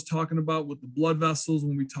what I was talking about with the blood vessels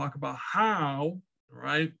when we talk about how,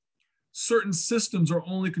 right, certain systems are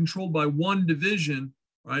only controlled by one division,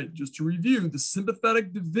 right? Just to review, the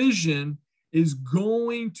sympathetic division is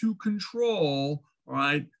going to control,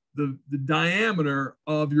 right, the diameter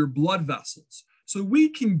of your blood vessels. So we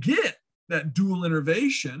can get that dual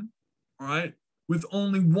innervation, right, with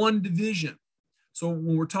only one division. So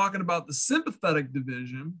when we're talking about the sympathetic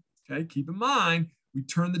division, okay, keep in mind, we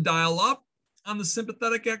turn the dial up on the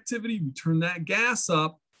sympathetic activity, we turn that gas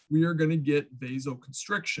up, we are going to get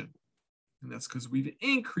vasoconstriction. And that's because we've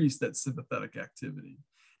increased that sympathetic activity.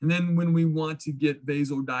 And then when we want to get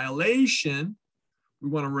vasodilation, we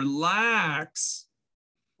want to relax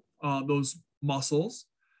those muscles,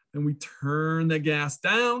 and we turn the gas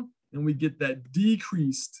down and we get that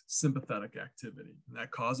decreased sympathetic activity. And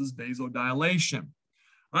that causes vasodilation.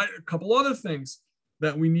 All right, a couple other things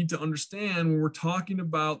that we need to understand when we're talking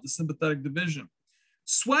about the sympathetic division.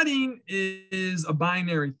 Sweating is a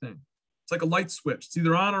binary thing. It's like a light switch. It's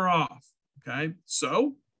either on or off, okay?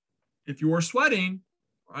 So if you're sweating,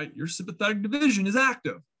 right, your sympathetic division is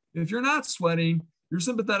active. If you're not sweating, your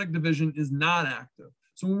sympathetic division is not active.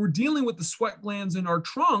 So when we're dealing with the sweat glands in our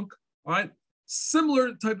trunk, all right,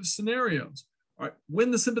 similar type of scenarios. All right,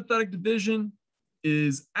 when the sympathetic division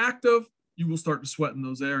is active, you will start to sweat in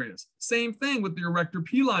those areas. Same thing with the erector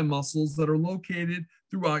pili muscles that are located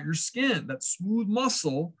throughout your skin. That smooth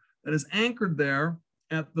muscle that is anchored there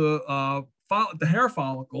at the hair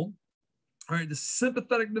follicle. All right, the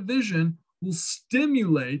sympathetic division will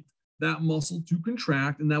stimulate that muscle to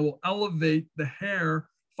contract, and that will elevate the hair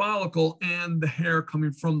follicle and the hair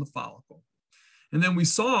coming from the follicle. And then we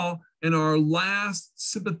saw in our last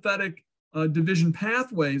sympathetic division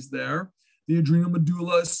pathways there, the adrenal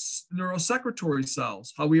medulla neurosecretory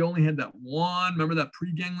cells, how we only had that one, remember that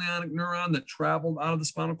preganglionic neuron that traveled out of the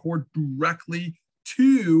spinal cord directly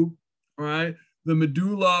to, all right, the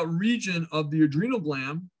medulla region of the adrenal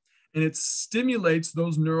gland, and it stimulates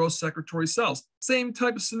those neurosecretory cells. Same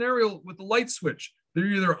type of scenario with the light switch. They're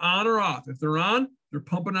either on or off. If they're on, they're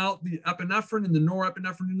pumping out the epinephrine and the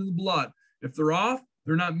norepinephrine into the blood. If they're off,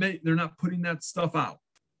 they're not putting that stuff out.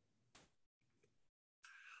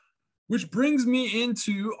 Which brings me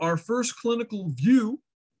into our first clinical view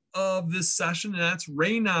of this session, and that's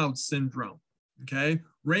Raynaud's syndrome. Okay,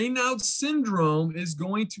 Raynaud's syndrome is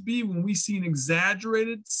going to be when we see an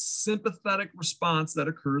exaggerated sympathetic response that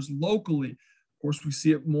occurs locally. Of course, we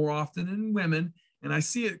see it more often in women, and I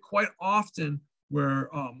see it quite often where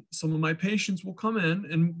some of my patients will come in,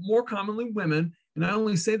 and more commonly women. And I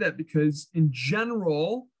only say that because in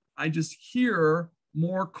general, I just hear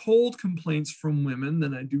more cold complaints from women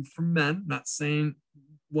than I do from men. Not saying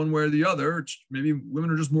one way or the other. Maybe women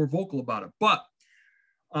are just more vocal about it. But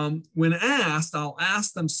when asked, I'll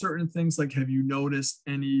ask them certain things like, have you noticed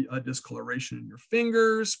any discoloration in your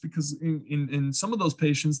fingers? Because in some of those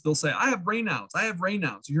patients, they'll say, I have Raynaud's. I have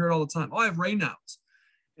Raynaud's. You hear it all the time. Oh, I have Raynaud's.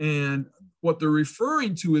 And what they're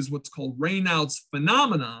referring to is what's called Raynaud's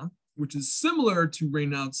phenomena, which is similar to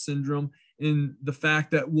Raynaud's syndrome in the fact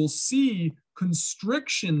that we'll see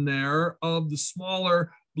constriction there of the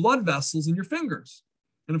smaller blood vessels in your fingers.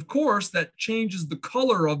 And of course, that changes the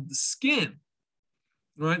color of the skin,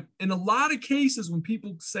 right? In a lot of cases, when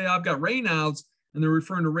people say, I've got Raynaud's, and they're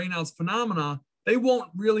referring to Raynaud's phenomena, they won't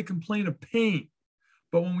really complain of pain.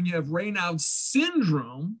 But when you have Raynaud's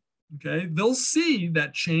syndrome, okay, they'll see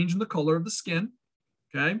that change in the color of the skin,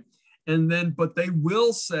 okay? And then, but they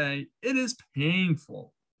will say, it is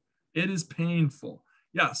painful. It is painful.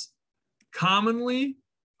 Yes, commonly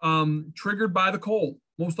triggered by the cold,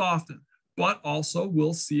 most often, but also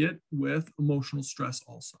we'll see it with emotional stress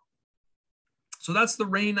also. So that's the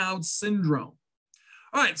Raynaud's syndrome.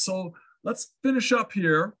 All right, so let's finish up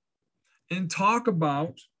here and talk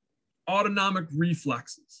about autonomic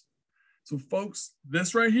reflexes. So folks,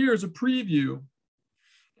 this right here is a preview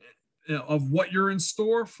of what you're in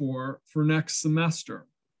store for next semester.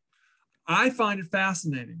 I find it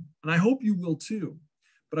fascinating, and I hope you will too.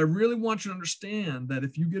 But I really want you to understand that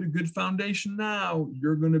if you get a good foundation now,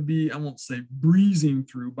 you're going to be, I won't say breezing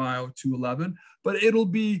through Bio 211, but it'll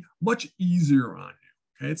be much easier on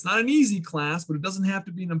you. Okay, it's not an easy class, but it doesn't have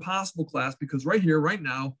to be an impossible class, because right here, right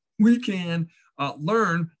now, we can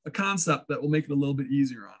learn a concept that will make it a little bit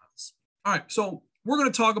easier on us. All right, so we're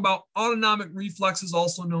going to talk about autonomic reflexes,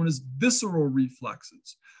 also known as visceral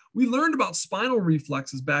reflexes. We learned about spinal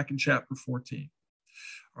reflexes back in chapter 14.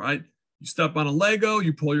 All right, you step on a Lego,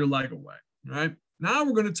 you pull your leg away. All right, now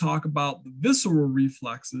we're going to talk about the visceral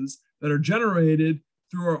reflexes that are generated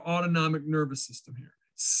through our autonomic nervous system here.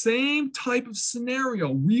 Same type of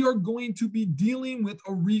scenario. We are going to be dealing with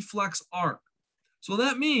a reflex arc. So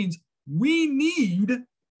that means we need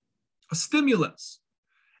a stimulus.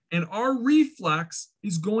 And our reflex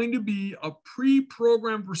is going to be a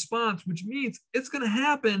pre-programmed response, which means it's going to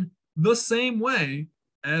happen the same way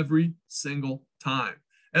every single time,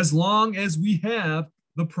 as long as we have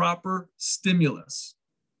the proper stimulus.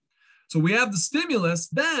 So we have the stimulus,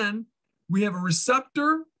 then we have a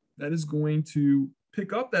receptor that is going to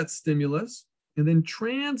pick up that stimulus and then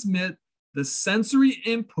transmit the sensory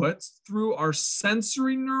inputs through our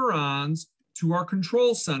sensory neurons to our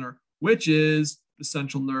control center, which is the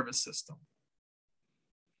central nervous system.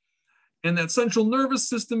 And that central nervous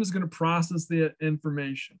system is going to process the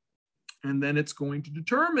information. And then it's going to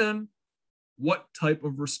determine what type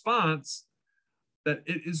of response that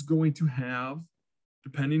it is going to have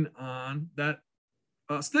depending on that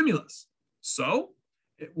stimulus. So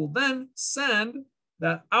it will then send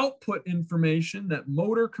that output information, that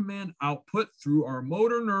motor command output through our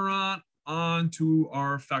motor neuron onto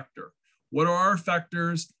our effector. What are our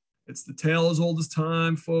effectors? It's the tale as old as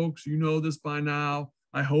time, folks. You know this by now.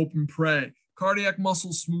 I hope and pray. Cardiac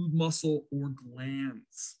muscle, smooth muscle, or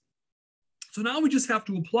glands. So now we just have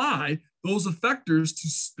to apply those effectors to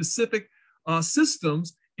specific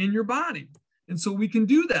systems in your body. And so we can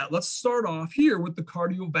do that. Let's start off here with the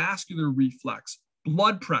cardiovascular reflex,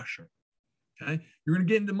 blood pressure. Okay, you're going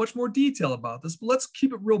to get into much more detail about this, but let's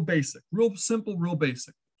keep it real basic, real simple, real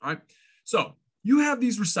basic. All right. So you have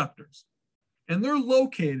these receptors, and they're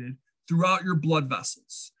located throughout your blood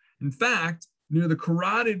vessels. In fact, near the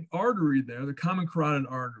carotid artery there, the common carotid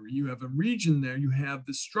artery, you have a region there, you have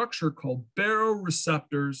this structure called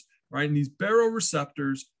baroreceptors, right? And these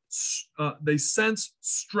baroreceptors, they sense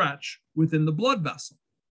stretch within the blood vessel.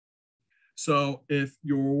 So if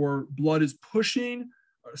your blood is pushing,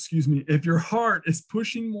 if your heart is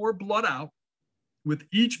pushing more blood out with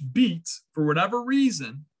each beat for whatever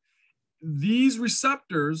reason, these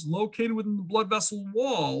receptors located within the blood vessel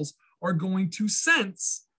walls are going to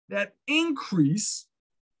sense that increase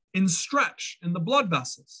in stretch in the blood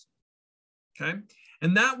vessels. Okay.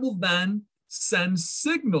 And that will then send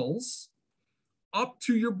signals up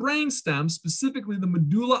to your brainstem, specifically the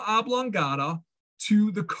medulla oblongata,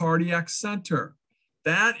 to the cardiac center.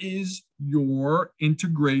 That is your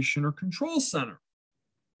integration or control center.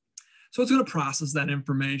 So it's going to process that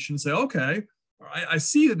information and say, okay, I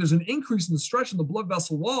see that there's an increase in the stretch in the blood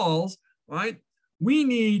vessel walls, right? We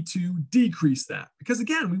need to decrease that because,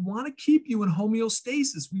 again, we want to keep you in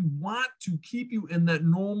homeostasis. We want to keep you in that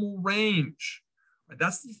normal range. Right?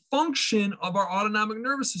 That's the function of our autonomic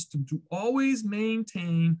nervous system, to always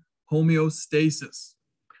maintain homeostasis.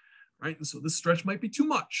 Right? And so this stretch might be too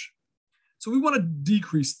much. So we want to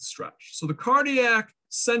decrease the stretch. So the cardiac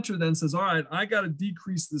center then says, all right, I got to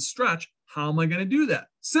decrease the stretch. How am I going to do that?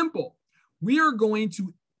 Simple. We are going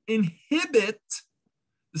to inhibit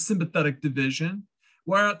the sympathetic division,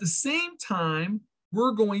 where at the same time,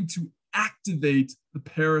 we're going to activate the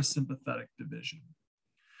parasympathetic division.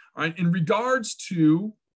 All right, in regards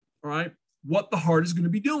to, all right, what the heart is going to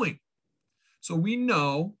be doing. So we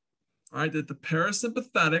know, all right, that the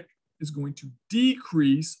parasympathetic is going to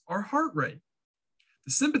decrease our heart rate.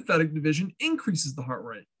 The sympathetic division increases the heart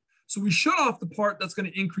rate. So we shut off the part that's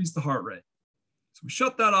going to increase the heart rate. So we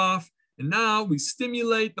shut that off, and now we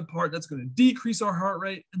stimulate the part that's going to decrease our heart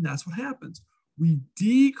rate, and that's what happens. We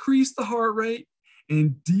decrease the heart rate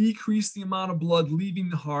and decrease the amount of blood leaving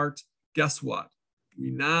the heart. Guess what?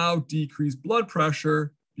 We now decrease blood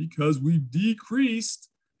pressure because we've decreased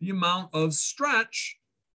the amount of stretch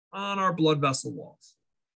on our blood vessel walls.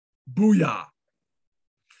 Booyah.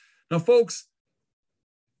 Now, folks,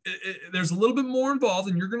 there's a little bit more involved,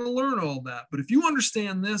 and you're going to learn all that. But if you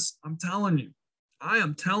understand this, I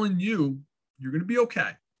am telling you, you're going to be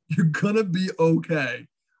okay. You're going to be okay,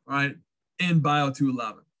 all right, in Bio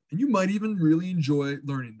 211. And you might even really enjoy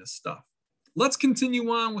learning this stuff. Let's continue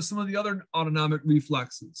on with some of the other autonomic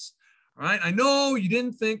reflexes. All right, I know you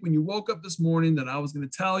didn't think when you woke up this morning that I was going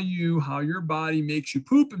to tell you how your body makes you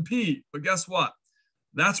poop and pee, but guess what?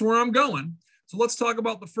 That's where I'm going. So let's talk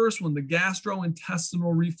about the first one, the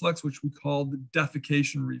gastrointestinal reflex, which we call the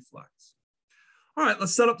defecation reflex. All right,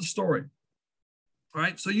 let's set up the story. All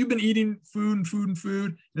right, so you've been eating food,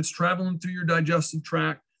 and it's traveling through your digestive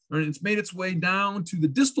tract. Right? It's made its way down to the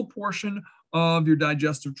distal portion of your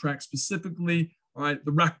digestive tract, specifically, all right,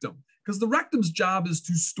 the rectum, because the rectum's job is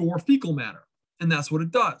to store fecal matter, and that's what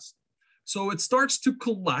it does. So it starts to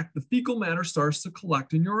collect, the fecal matter starts to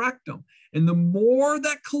collect in your rectum. And the more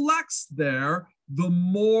that collects there, the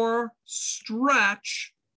more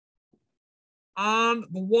stretch on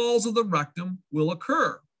the walls of the rectum will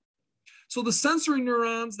occur. So the sensory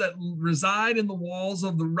neurons that reside in the walls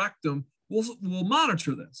of the rectum will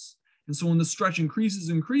monitor this. And so when the stretch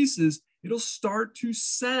increases, it'll start to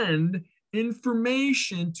send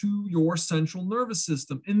information to your central nervous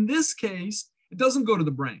system. In this case, it doesn't go to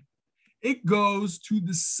the brain. It goes to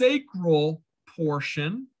the sacral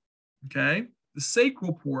portion, okay? The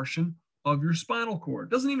sacral portion of your spinal cord.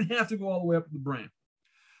 It doesn't even have to go all the way up to the brain.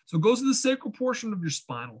 So it goes to the sacral portion of your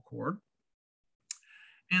spinal cord.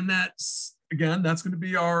 And that's, again, that's going to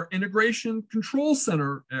be our integration control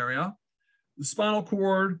center area. The spinal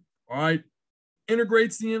cord, all right,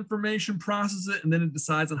 integrates the information, processes it, and then it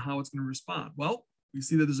decides on how it's going to respond. Well, we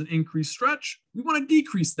see that there's an increased stretch. We want to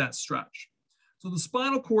decrease that stretch. So the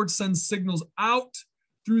spinal cord sends signals out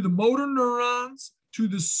through the motor neurons to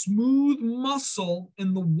the smooth muscle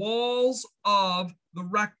in the walls of the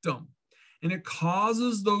rectum. And it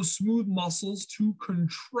causes those smooth muscles to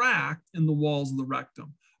contract in the walls of the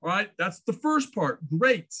rectum. All right, that's the first part.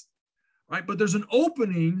 Great. All right, but there's an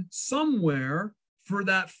opening somewhere for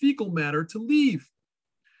that fecal matter to leave.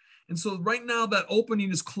 And so right now that opening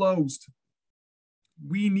is closed.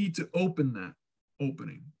 We need to open that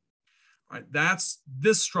opening. All right, that's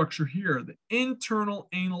this structure here, the internal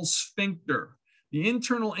anal sphincter. The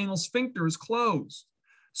internal anal sphincter is closed.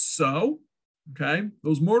 So, okay,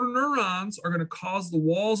 those motor neurons are going to cause the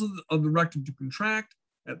walls of the rectum to contract.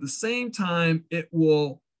 At the same time, it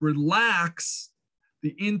will relax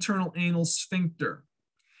the internal anal sphincter.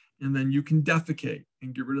 And then you can defecate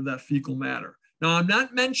and get rid of that fecal matter. Now, I'm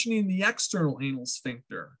not mentioning the external anal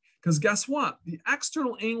sphincter, because guess what? The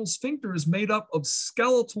external anal sphincter is made up of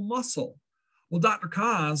skeletal muscle. Well, Dr.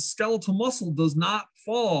 Kaz, skeletal muscle does not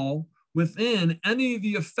fall within any of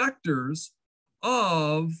the effectors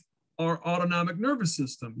of our autonomic nervous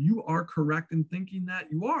system. You are correct in thinking that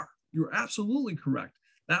you are. You're absolutely correct.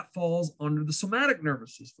 That falls under the somatic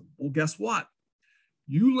nervous system. Well, guess what?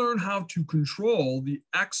 You learn how to control the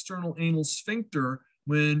external anal sphincter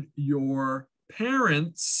when your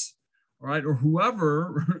parents, all right, or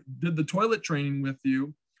whoever did the toilet training with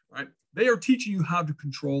you, right, they are teaching you how to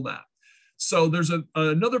control that. So there's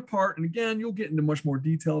another part, and again, you'll get into much more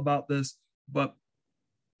detail about this, but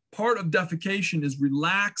part of defecation is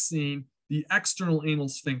relaxing the external anal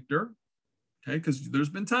sphincter, okay, because there's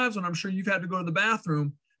been times when I'm sure you've had to go to the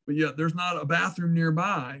bathroom, but yet there's not a bathroom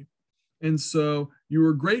nearby. And so you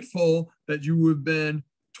were grateful that you have been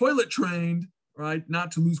toilet trained, right,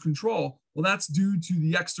 not to lose control. Well, that's due to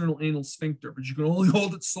the external anal sphincter, but you can only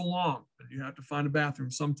hold it so long, and you have to find a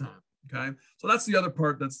bathroom sometime, okay? So that's the other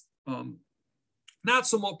part that's not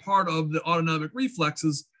so much part of the autonomic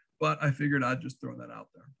reflexes, but I figured I'd just throw that out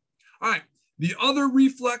there. All right, the other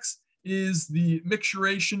reflex is the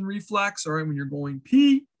micturition reflex, all right, when you're going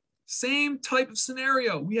pee. Same type of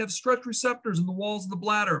scenario. We have stretch receptors in the walls of the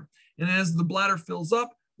bladder. And as the bladder fills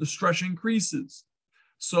up, the stretch increases.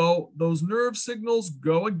 So those nerve signals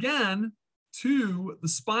go again to the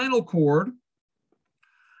spinal cord,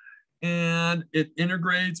 and it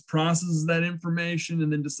integrates, processes that information,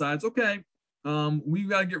 and then decides, okay, we've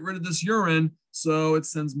got to get rid of this urine. So it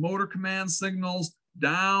sends motor command signals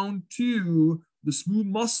down to the smooth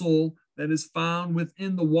muscle that is found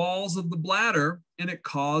within the walls of the bladder, and it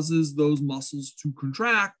causes those muscles to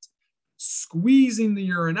contract, squeezing the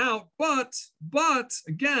urine out. But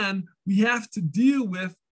again, we have to deal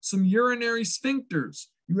with some urinary sphincters.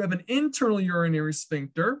 You have an internal urinary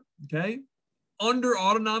sphincter, okay, under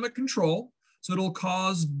autonomic control. So it'll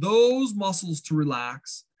cause those muscles to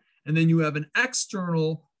relax. And then you have an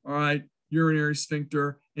external, all right, urinary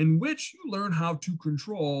sphincter, in which you learn how to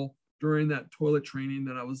control during that toilet training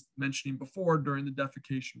that I was mentioning before during the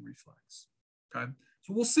defecation reflex. Okay,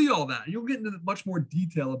 so we'll see all that. You'll get into much more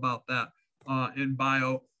detail about that in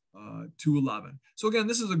Bio 211. So again,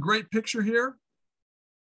 this is a great picture here.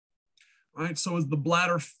 All right, so as the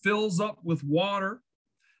bladder fills up with water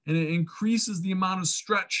and it increases the amount of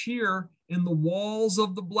stretch here in the walls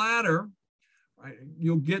of the bladder, right,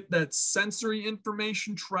 you'll get that sensory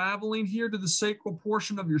information traveling here to the sacral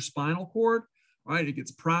portion of your spinal cord. Right, it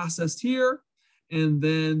gets processed here, and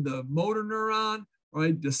then the motor neuron,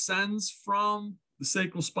 right, descends from the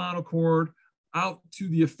sacral spinal cord out to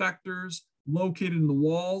the effectors located in the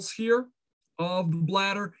walls here of the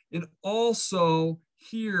bladder, and also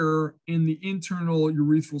here in the internal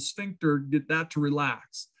urethral sphincter, get that to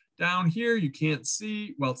relax. Down here, you can't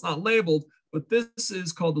see, well, it's not labeled, but this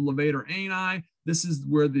is called the levator ani. This is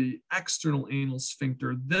where the external anal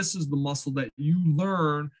sphincter, this is the muscle that you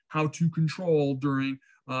learn how to control during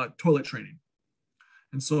toilet training.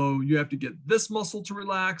 And so you have to get this muscle to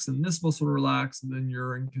relax and this muscle to relax, and then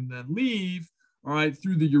urine can then leave, all right,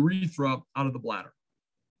 through the urethra out of the bladder.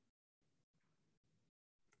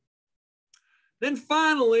 Then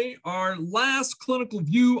finally, our last clinical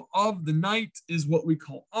view of the night is what we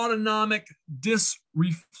call autonomic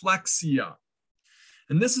dysreflexia.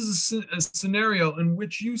 And this is a scenario in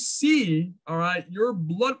which you see, all right, your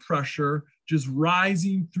blood pressure just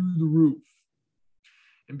rising through the roof.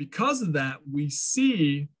 And because of that, we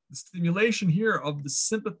see the stimulation here of the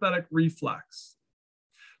sympathetic reflex.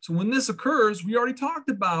 So when this occurs, we already talked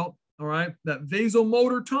about, all right, that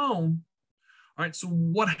vasomotor tone. All right, so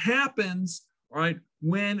what happens, all right,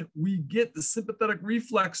 when we get the sympathetic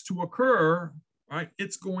reflex to occur, all right,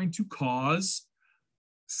 it's going to cause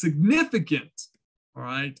significant, all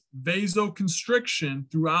right, vasoconstriction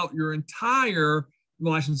throughout your entire,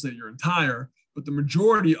 well, I shouldn't say your entire, but the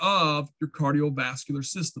majority of your cardiovascular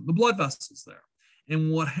system, the blood vessels there. And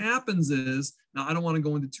what happens is, now I don't want to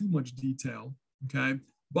go into too much detail, okay,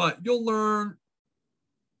 but you'll learn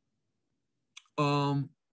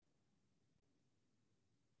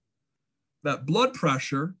that blood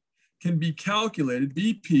pressure can be calculated,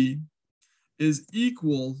 BP is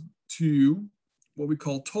equal to what we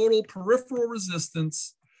call total peripheral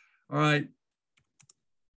resistance, all right,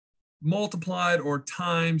 multiplied or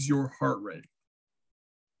times your heart rate.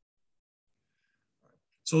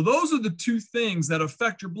 So those are the two things that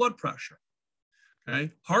affect your blood pressure,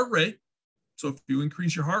 okay? Heart rate. So if you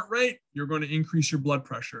increase your heart rate, you're going to increase your blood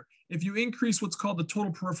pressure. If you increase what's called the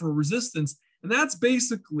total peripheral resistance, and that's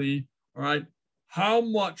basically, all right, how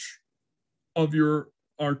much of your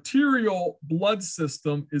arterial blood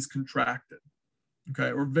system is contracted,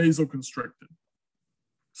 okay, or vasoconstricted.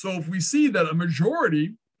 So if we see that a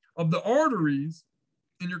majority of the arteries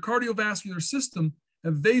in your cardiovascular system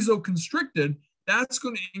have vasoconstricted, that's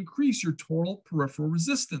going to increase your total peripheral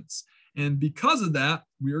resistance. And because of that,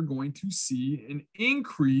 we are going to see an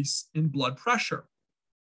increase in blood pressure.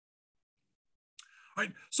 All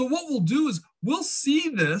right, so what we'll do is we'll see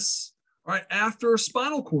this, all right, after a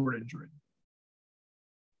spinal cord injury.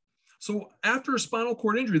 So after a spinal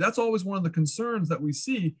cord injury, that's always one of the concerns that we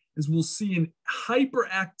see, is we'll see an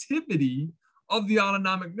hyperactivity of the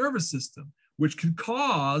autonomic nervous system, which could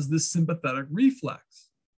cause this sympathetic reflex.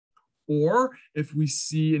 Or if we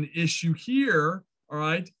see an issue here, all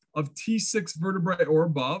right, of T6 vertebrae or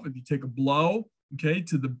above, if you take a blow, okay,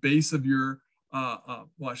 to the base of your, well,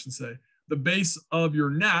 I should say, the base of your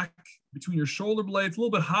neck, between your shoulder blades, a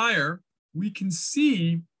little bit higher, we can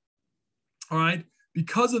see, all right,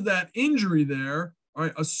 because of that injury there, all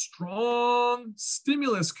right, a strong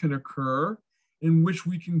stimulus can occur in which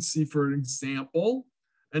we can see, for example,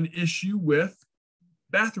 an issue with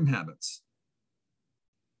bathroom habits,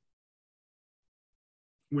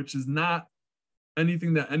 which is not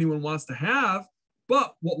anything that anyone wants to have.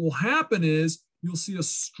 But what will happen is you'll see a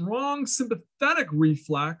strong sympathetic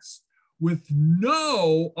reflex with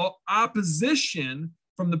no opposition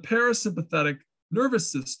from the parasympathetic nervous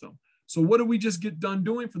system. So what did we just get done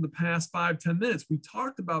doing for the past 5-10 minutes? We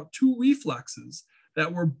talked about two reflexes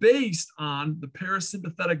that were based on the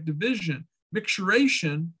parasympathetic division,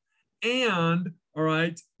 micturition, and, all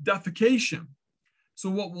right, defecation. So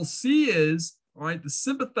what we'll see is, all right, the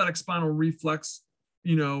sympathetic spinal reflex,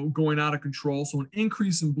 you know, going out of control. So an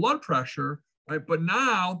increase in blood pressure, right? But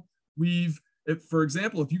now for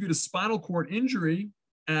example, if you get a spinal cord injury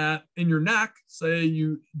in your neck, say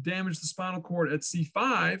you damage the spinal cord at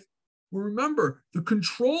C5, well, remember, the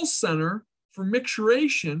control center for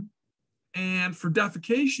micturition and for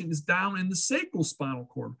defecation is down in the sacral spinal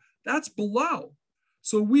cord. That's below.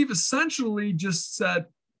 So we've essentially just said,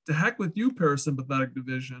 to heck with you, parasympathetic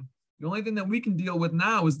division. The only thing that we can deal with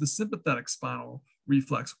now is the sympathetic spinal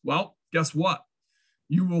reflex. Well, guess what?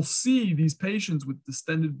 You will see these patients with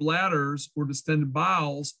distended bladders or distended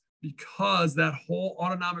bowels because that whole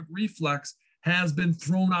autonomic reflex has been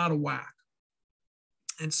thrown out of whack.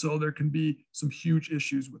 And so there can be some huge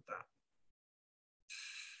issues with that.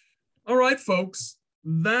 All right, folks,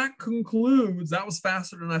 that concludes, that was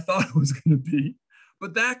faster than I thought it was going to be,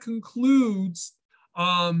 but that concludes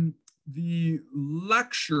the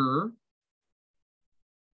lecture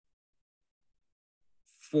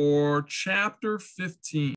for chapter 15.